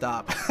me to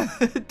stop.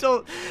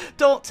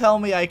 don't tell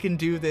me I can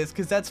do this,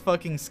 because that's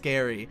fucking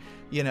scary,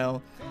 you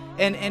know.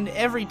 And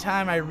every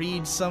time I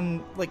read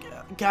some, like,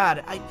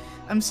 God,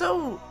 I'm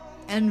so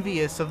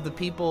envious of the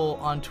people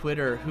on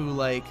Twitter who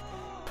like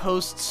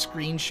post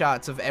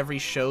screenshots of every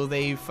show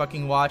they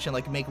fucking watch and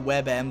like make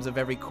WebMs of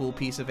every cool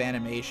piece of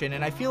animation.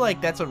 And I feel like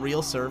that's a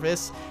real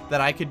service that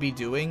I could be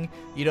doing,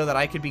 you know, that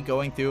I could be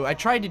going through. I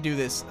tried to do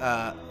this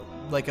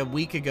like a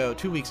week ago,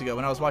 2 weeks ago,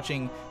 when I was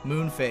watching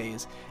Moon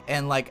Phase,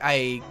 and like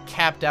I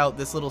capped out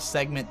this little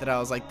segment that I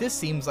was like, this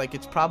seems like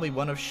it's probably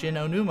one of Shin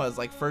Onuma's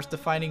like first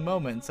defining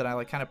moments, and I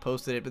like kind of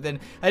posted it, but then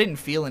I didn't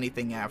feel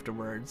anything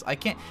afterwards. I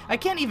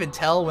can't even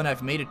tell when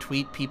I've made a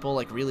tweet people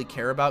like really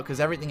care about, because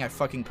everything I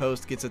fucking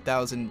post gets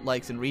 1,000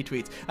 likes and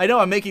retweets. I know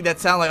I'm making that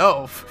sound like,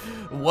 oh,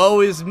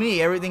 woe is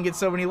me, everything gets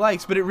so many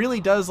likes, but it really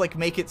does like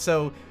make it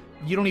so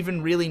you don't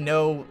even really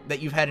know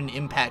that you've had an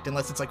impact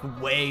unless it's like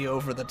way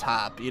over the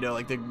top, you know,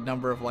 like the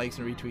number of likes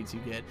and retweets you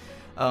get.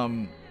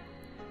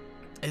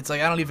 It's like,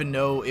 I don't even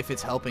know if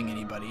it's helping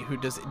anybody.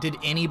 Did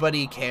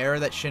anybody care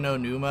that Shin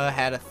Onuma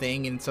had a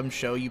thing in some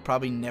show you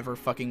probably never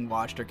fucking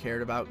watched or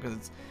cared about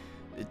because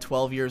it's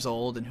 12 years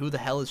old? And who the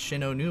hell is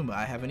Shin Onuma?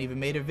 I haven't even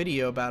made a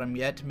video about him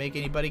yet to make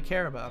anybody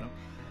care about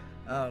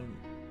him.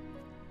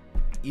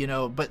 You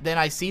know, but then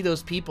I see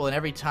those people, and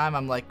every time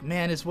I'm like,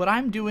 man, is what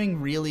I'm doing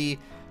really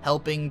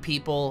helping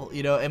people?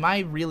 You know, am I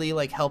really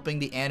like helping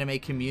the anime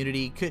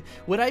community?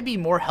 Would I be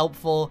more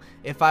helpful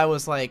if I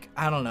was like,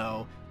 I don't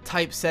know,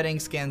 typesetting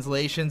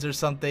scanslations or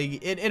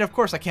something? And of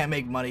course I can't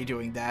make money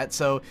doing that,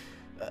 so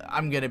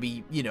I'm gonna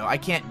be, you know, I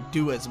can't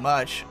do as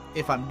much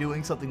if I'm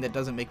doing something that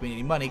doesn't make me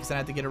any money, because then I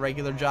have to get a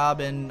regular job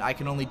and I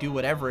can only do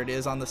whatever it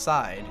is on the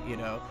side, you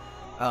know.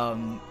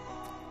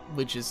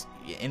 Which is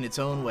in its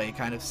own way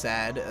kind of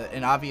sad,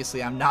 and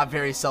obviously I'm not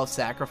very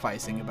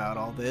self-sacrificing about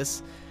all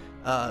this,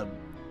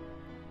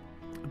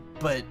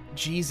 but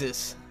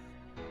Jesus,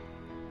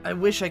 I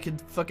wish I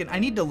could I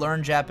need to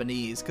learn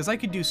Japanese, because I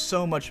could do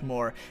so much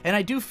more. And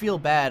I do feel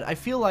bad. I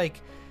feel like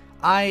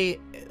I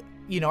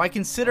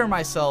consider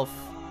myself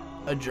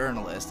a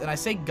journalist, and I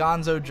say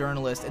gonzo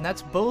journalist, and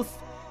that's both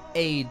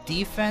a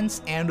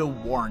defense and a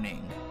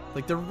warning.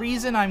 Like, the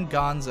reason I'm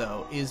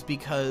gonzo is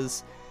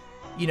because,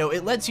 you know,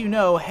 it lets you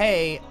know,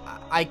 hey,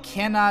 I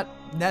cannot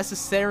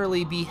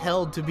necessarily be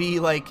held to be,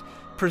 like,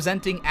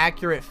 presenting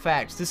accurate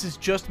facts. This is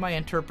just my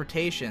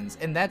interpretations.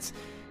 And that's,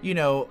 you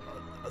know,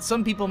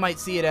 some people might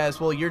see it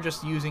as, well, you're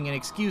just using an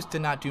excuse to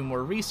not do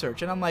more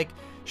research. And I'm like,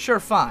 sure,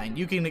 fine,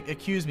 you can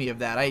accuse me of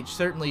that. I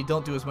certainly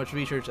don't do as much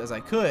research as I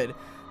could.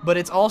 But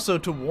it's also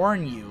to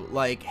warn you,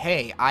 like,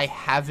 hey, I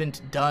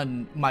haven't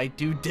done my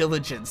due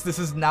diligence. This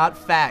is not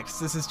facts.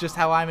 This is just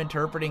how I'm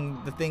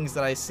interpreting the things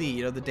that I see,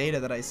 you know, the data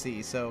that I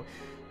see. So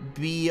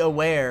be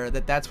aware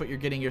that that's what you're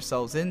getting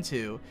yourselves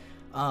into.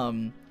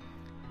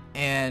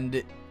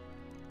 And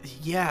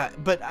yeah,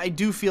 but I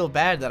do feel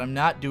bad that I'm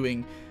not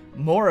doing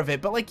more of it.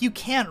 But like, you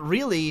can't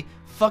really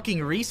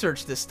fucking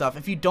research this stuff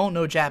if you don't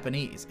know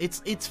Japanese.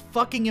 It's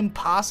fucking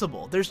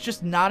impossible. There's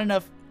just not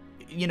enough,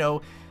 you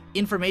know,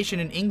 information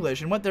in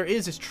English, and what there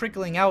is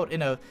trickling out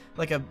in a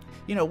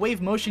you know,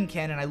 Wave Motion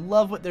Canon. I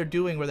love what they're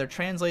doing, where they're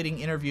translating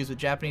interviews with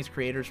Japanese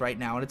creators right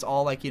now, and it's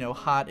all like, you know,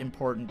 hot,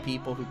 important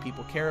people who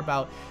people care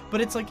about.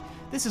 But it's like,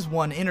 this is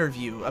one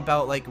interview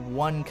about like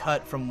one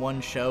cut from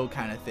one show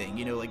kind of thing,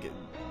 you know, like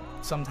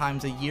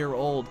sometimes a year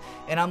old.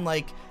 And I'm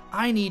like,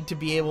 I need to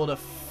be able to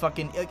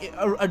fucking...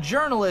 A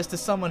journalist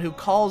is someone who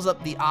calls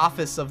up the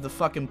office of the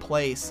fucking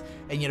place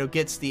and, you know,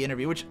 gets the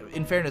interview. Which,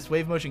 in fairness,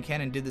 Wave Motion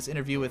Canon did this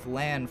interview with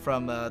Lan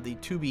from the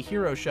To Be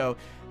Hero show.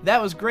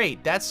 That was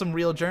great. That's some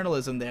real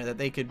journalism there, that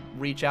they could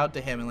reach out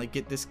to him and, like,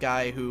 get this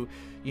guy who,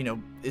 you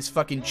know, is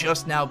fucking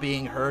just now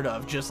being heard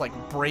of, just, like,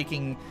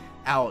 breaking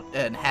out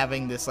and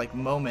having this, like,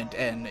 moment.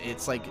 And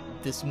it's, like,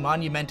 this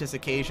monumentous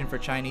occasion for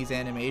Chinese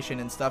animation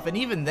and stuff. And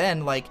even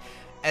then, like...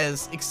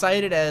 as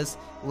excited as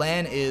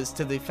Lan is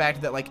to the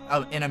fact that, like,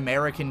 an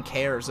American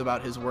cares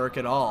about his work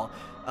at all,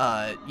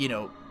 you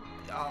know,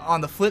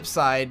 on the flip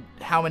side,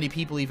 how many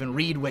people even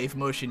read wave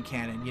motion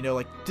canon? You know,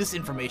 like, this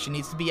information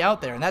needs to be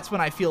out there. And that's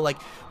when I feel like,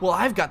 well,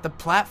 I've got the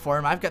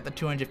platform, I've got the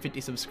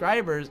 250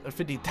 subscribers, or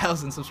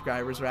 50,000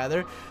 subscribers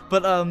rather,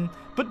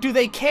 but do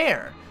they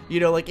care? You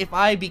know, like, if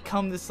I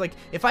become this, like,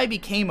 if I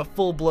became a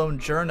full-blown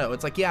journo,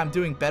 it's like, yeah, I'm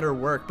doing better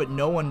work, but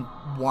no one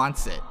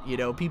wants it, you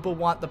know? People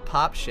want the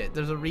pop shit.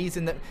 There's a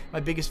reason that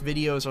my biggest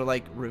videos are,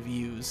 like,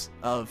 reviews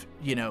of,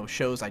 you know,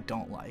 shows I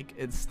don't like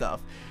and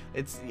stuff.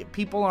 It's,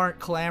 people aren't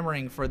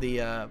clamoring for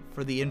the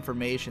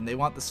information. They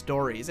want the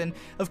stories. And,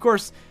 of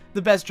course,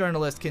 the best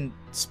journalist can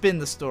spin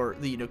the story,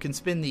 you know, can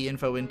spin the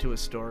info into a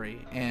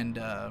story.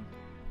 And,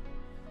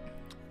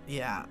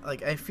 yeah,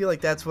 like, I feel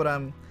like that's what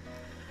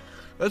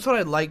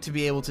I'd like to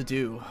be able to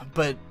do,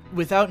 but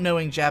without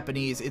knowing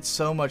Japanese, it's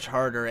so much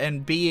harder.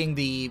 And being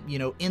the, you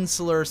know,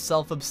 insular,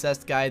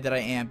 self-obsessed guy that I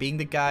am, being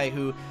the guy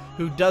who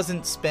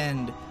doesn't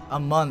spend a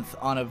month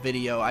on a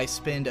video, I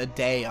spend a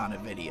day on a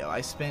video.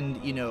 I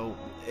spend, you know,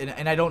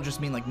 and I don't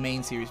just mean like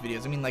main series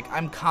videos, I mean like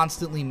I'm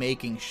constantly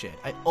making shit.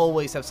 I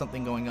always have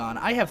something going on.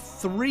 I have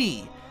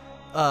 3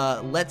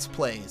 Let's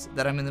Plays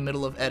that I'm in the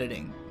middle of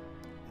editing.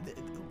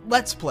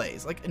 Let's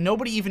Plays. Like,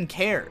 nobody even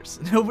cares.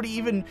 Nobody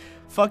even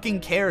fucking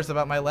cares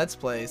about my Let's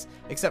Plays,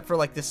 except for,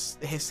 like, this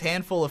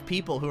handful of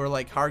people who are,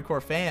 like,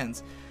 hardcore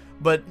fans.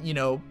 But, you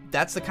know,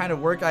 that's the kind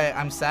of work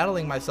I'm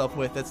saddling myself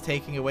with that's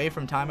taking away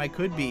from time I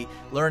could be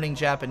learning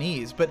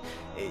Japanese. But,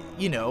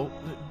 you know,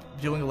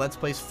 doing a Let's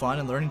Play is fun,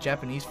 and learning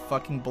Japanese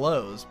fucking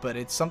blows. But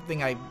it's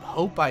something I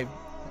hope I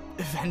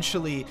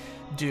eventually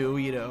do.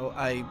 You know,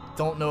 I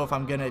don't know if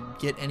I'm gonna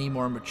get any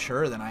more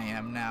mature than I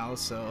am now,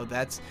 so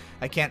that's,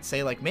 I can't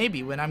say like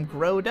maybe when I'm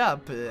growed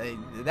up,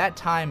 that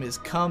time is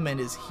come and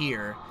is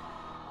here.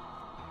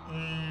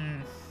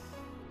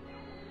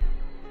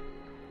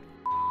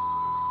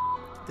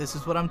 This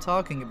is what I'm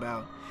talking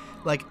about.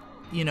 Like,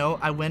 you know,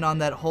 I went on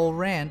that whole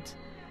rant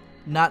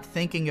not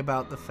thinking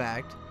about the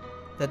fact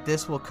that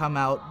this will come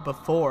out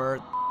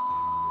before,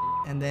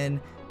 and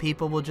then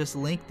people will just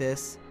link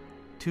this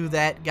to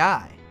that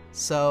guy.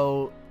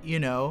 So, you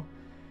know,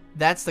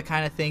 that's the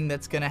kind of thing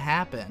that's gonna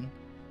happen.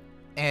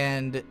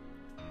 And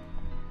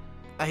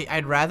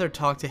I'd rather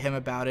talk to him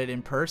about it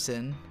in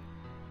person.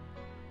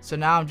 So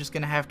now I'm just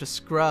gonna have to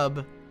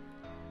scrub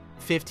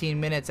 15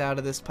 minutes out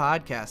of this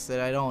podcast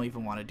that I don't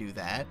even want to do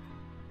that.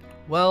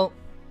 Well,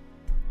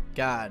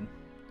 God,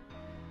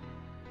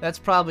 that's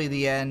probably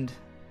the end.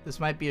 This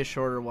might be a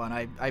shorter one.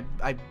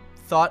 I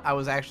thought I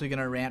was actually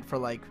gonna rant for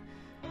like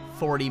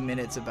 40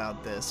 minutes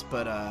about this,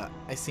 but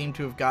I seem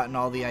to have gotten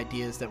all the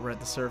ideas that were at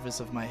the surface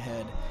of my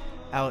head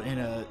out in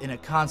a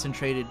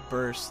concentrated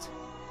burst.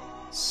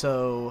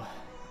 So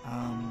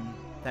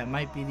that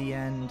might be the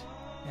end.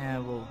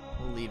 We'll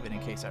leave it in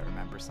case I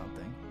remember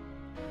something.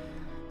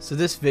 So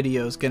this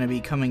video is going to be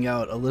coming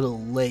out a little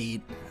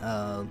late,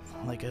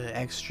 like an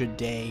extra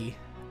day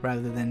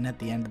rather than at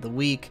the end of the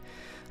week.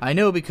 I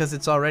know because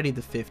it's already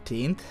the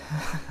 15th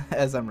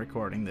as I'm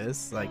recording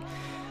this, like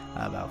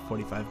about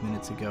 45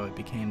 minutes ago it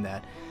became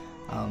that.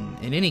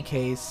 In any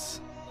case,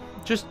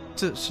 just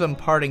some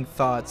parting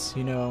thoughts,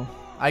 you know.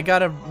 I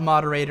got a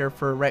moderator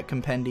for Rec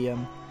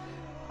Compendium.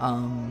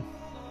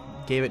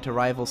 Gave it to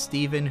Rival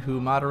Steven,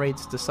 who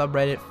moderates the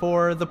subreddit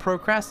for the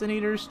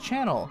Procrastinators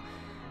channel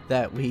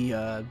that we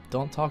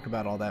don't talk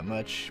about all that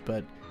much,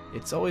 but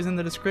it's always in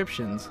the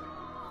descriptions.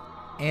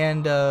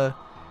 And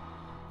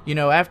you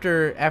know,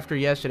 after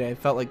yesterday, I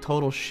felt like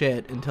total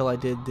shit until I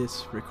did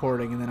this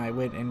recording, and then I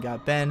went and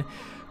got Ben.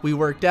 We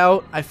worked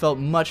out. I felt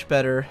much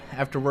better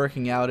after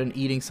working out and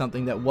eating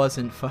something that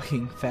wasn't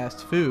fucking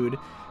fast food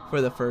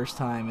for the first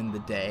time in the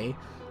day.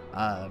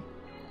 I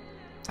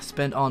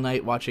spent all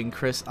night watching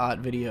Chris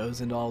Ott videos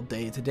and all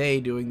day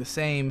today doing the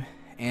same.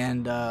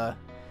 And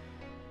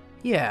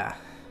yeah,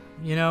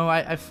 you know,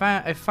 I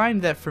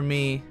find that for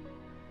me,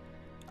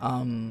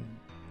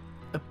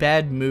 a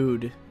bad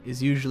mood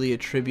is usually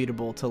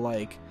attributable to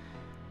like,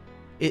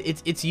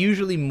 it's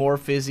usually more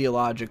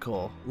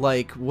physiological.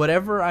 Like,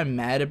 whatever I'm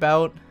mad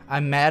about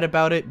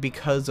it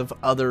because of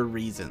other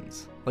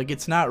reasons. Like,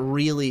 it's not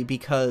really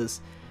because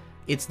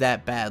it's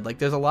that bad. Like,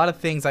 there's a lot of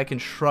things I can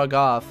shrug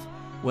off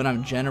when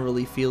I'm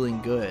generally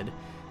feeling good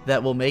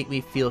that will make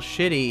me feel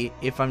shitty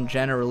if I'm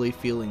generally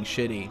feeling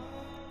shitty.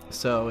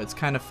 So it's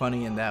kind of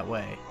funny in that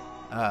way.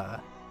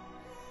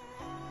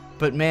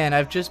 But man,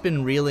 I've just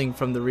been reeling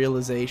from the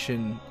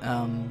realization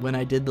when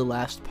I did the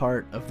last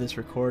part of this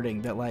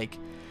recording that, like,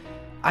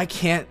 I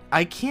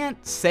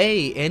can't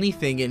say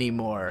anything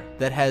anymore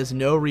that has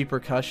no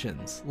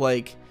repercussions.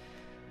 Like,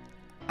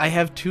 I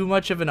have too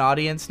much of an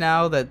audience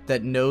now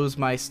that knows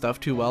my stuff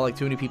too well, like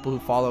too many people who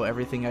follow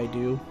everything I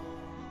do.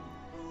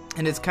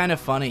 And it's kind of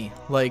funny.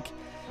 Like,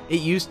 it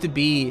used to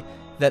be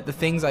that the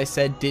things I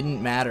said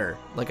didn't matter.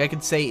 Like, I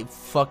could say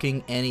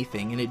fucking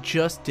anything and it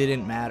just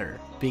didn't matter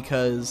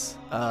because,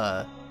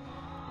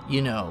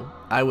 you know,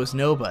 I was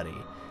nobody.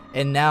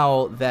 And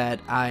now that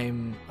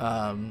I'm,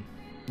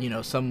 you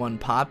know, someone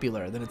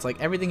popular, then it's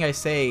like everything I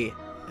say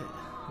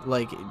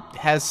Like, it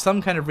has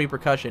some kind of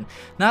repercussion.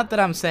 Not that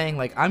I'm saying,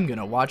 like, I'm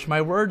gonna watch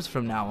my words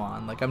from now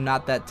on. Like, I'm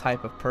not that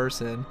type of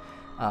person.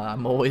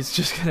 I'm always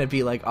just gonna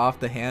be, like, off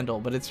the handle.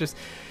 But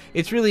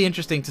it's really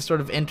interesting to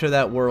sort of enter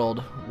that world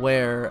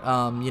where,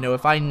 you know,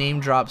 if I name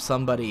drop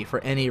somebody for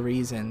any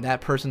reason,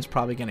 that person's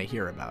probably gonna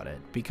hear about it,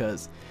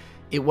 because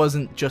it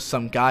wasn't just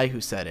some guy who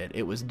said it.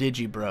 It was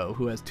Digibro,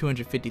 who has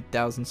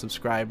 250,000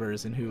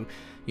 subscribers and who,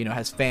 you know,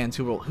 has fans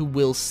who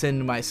will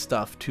send my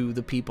stuff to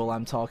the people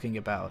I'm talking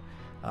about,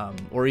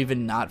 or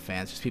even not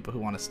fans, just people who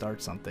want to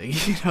start something.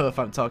 You know, if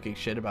I'm talking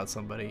shit about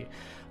somebody,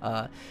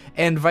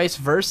 and vice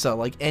versa.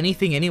 Like,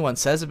 anything anyone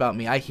says about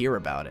me, I hear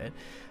about it.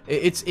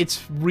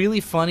 It's really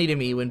funny to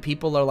me when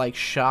people are like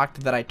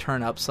shocked that I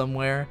turn up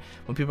somewhere,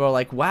 when people are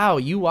like, wow,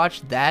 you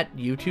watch that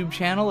YouTube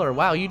channel, or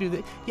wow, you do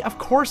that. Yeah, of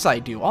course I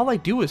do. All I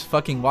do is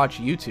fucking watch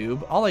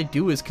YouTube. All I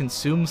do is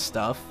consume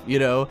stuff, you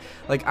know?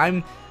 Like,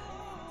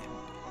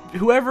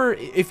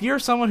 if you're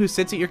someone who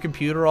sits at your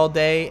computer all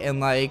day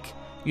and, like,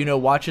 you know,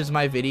 watches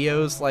my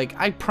videos, like,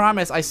 I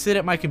promise I sit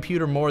at my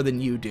computer more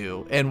than you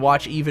do and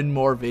watch even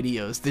more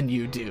videos than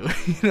you do.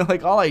 You know,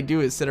 like, all I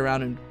do is sit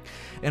around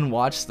and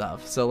watch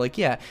stuff. So, like,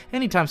 yeah,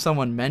 anytime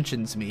someone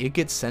mentions me, it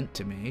gets sent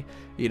to me.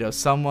 You know,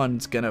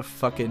 someone's gonna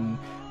fucking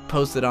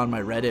post it on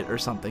my Reddit or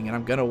something, and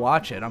I'm gonna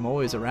watch it. I'm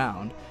always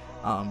around.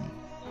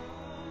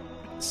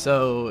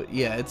 So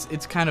yeah,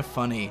 it's kind of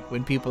funny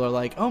when people are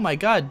like, oh my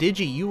god,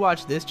 Digi, you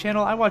watch this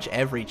channel? I watch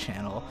every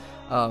channel,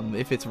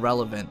 if it's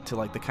relevant to,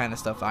 like, the kind of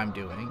stuff I'm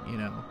doing. You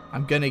know,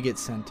 I'm gonna get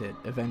sent it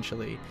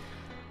eventually.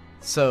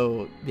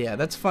 So yeah,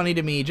 that's funny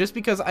to me, just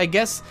because I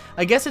guess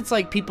it's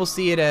like people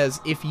see it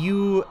as, if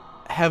you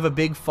have a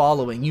big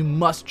following, you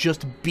must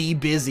just be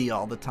busy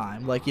all the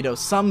time. Like, you know,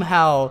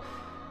 somehow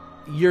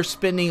you're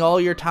spending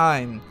all your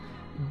time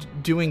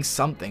doing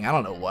something. I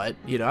don't know what,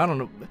 you know, I don't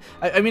know.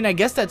 I mean, I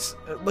guess that's,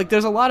 like,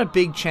 there's a lot of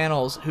big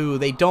channels who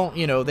they don't,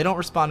 you know, they don't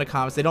respond to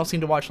comments. They don't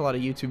seem to watch a lot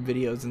of YouTube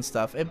videos and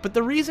stuff. But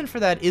the reason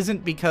for that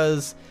isn't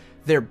because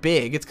they're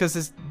big. It's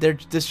because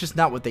that's just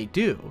not what they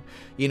do.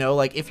 You know,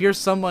 like, if you're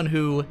someone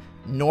who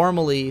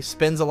normally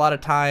spends a lot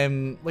of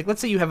time, like, let's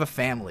say you have a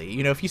family,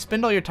 you know, if you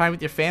spend all your time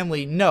with your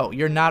family, no,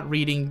 you're not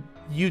reading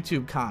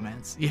YouTube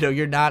comments, you know,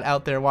 you're not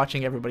out there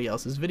watching everybody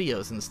else's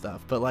videos and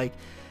stuff. But, like,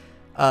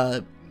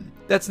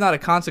 that's not a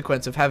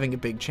consequence of having a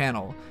big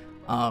channel.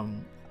 That's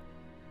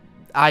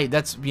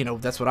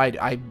what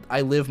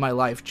I live my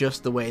life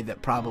just the way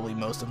that probably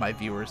most of my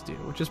viewers do,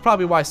 which is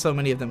probably why so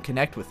many of them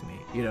connect with me,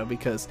 you know,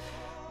 because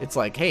it's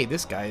like, hey,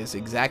 this guy is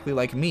exactly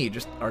like me,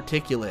 just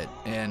articulate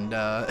and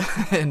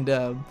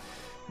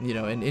you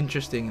know, and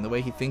interesting in the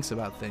way he thinks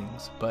about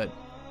things. But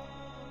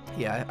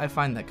yeah, I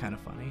find that kind of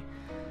funny.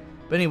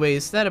 But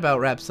anyways, that about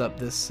wraps up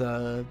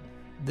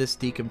this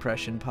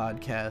Decompression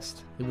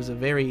podcast. It was a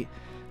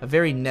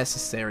very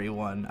necessary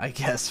one, I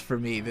guess, for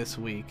me this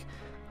week.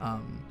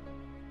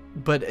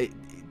 But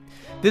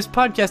this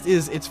podcast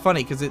it's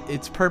funny because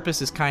its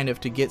purpose is kind of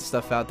to get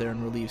stuff out there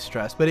and relieve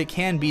stress, but it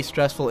can be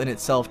stressful in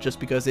itself just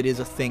because it is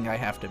a thing I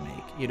have to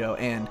make, you know,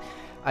 and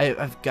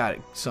I've got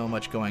so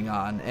much going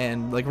on.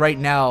 And, like, right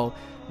now,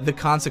 the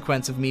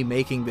consequence of me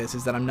making this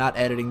is that I'm not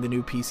editing the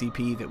new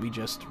PCP that we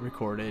just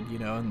recorded, you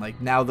know, and,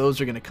 like, now those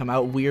are going to come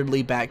out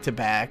weirdly back to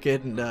back,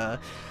 and the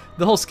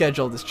whole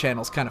schedule of this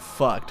channel is kind of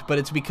fucked. But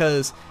it's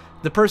because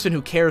the person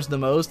who cares the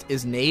most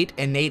is Nate,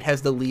 and Nate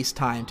has the least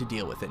time to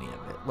deal with any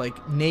of it.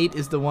 Like, Nate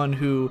is the one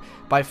who,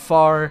 by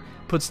far,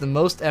 puts the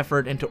most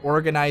effort into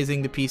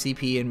organizing the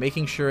PCP and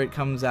making sure it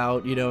comes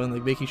out, you know, and,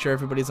 like, making sure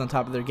everybody's on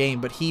top of their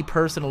game. But he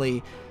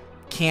personally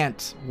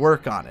can't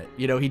work on it,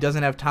 you know. He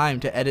doesn't have time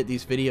to edit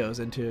these videos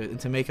and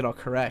to make it all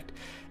correct.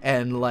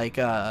 And, like,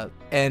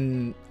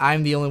 and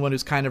I'm the only one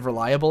who's kind of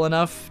reliable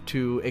enough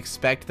to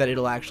expect that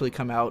it'll actually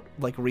come out,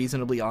 like,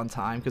 reasonably on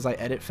time, because I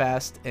edit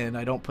fast and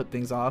I don't put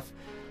things off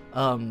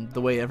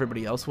the way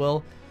everybody else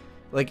will.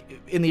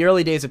 Like, in the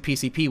early days of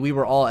PCP, we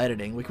were all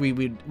editing. Like, we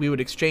would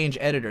exchange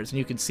editors, and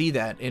you can see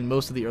that in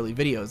most of the early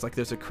videos. Like,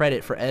 there's a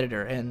credit for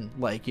editor, and,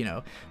 like, you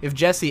know, if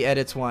Jesse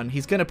edits one,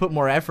 he's gonna put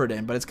more effort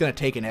in, but it's gonna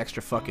take an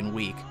extra fucking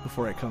week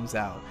before it comes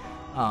out.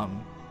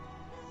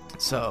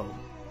 So,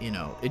 you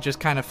know, it just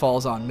kind of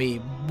falls on me,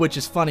 which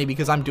is funny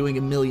because I'm doing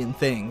a million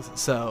things.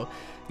 So,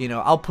 you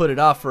know, I'll put it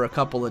off for a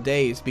couple of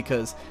days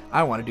because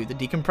I want to do the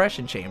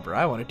decompression chamber.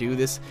 I want to do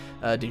this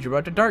Digibro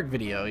After Dark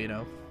video, you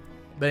know.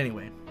 But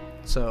anyway,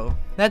 so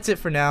that's it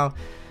for now.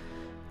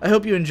 I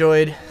hope you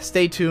enjoyed.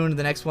 Stay tuned.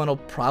 The next one will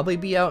probably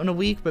be out in a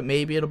week, but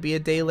maybe it'll be a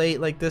day late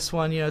like this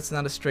one. You know, it's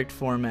not a strict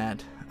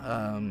format.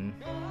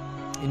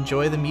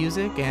 Enjoy the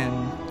music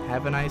and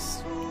have a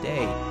nice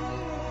day.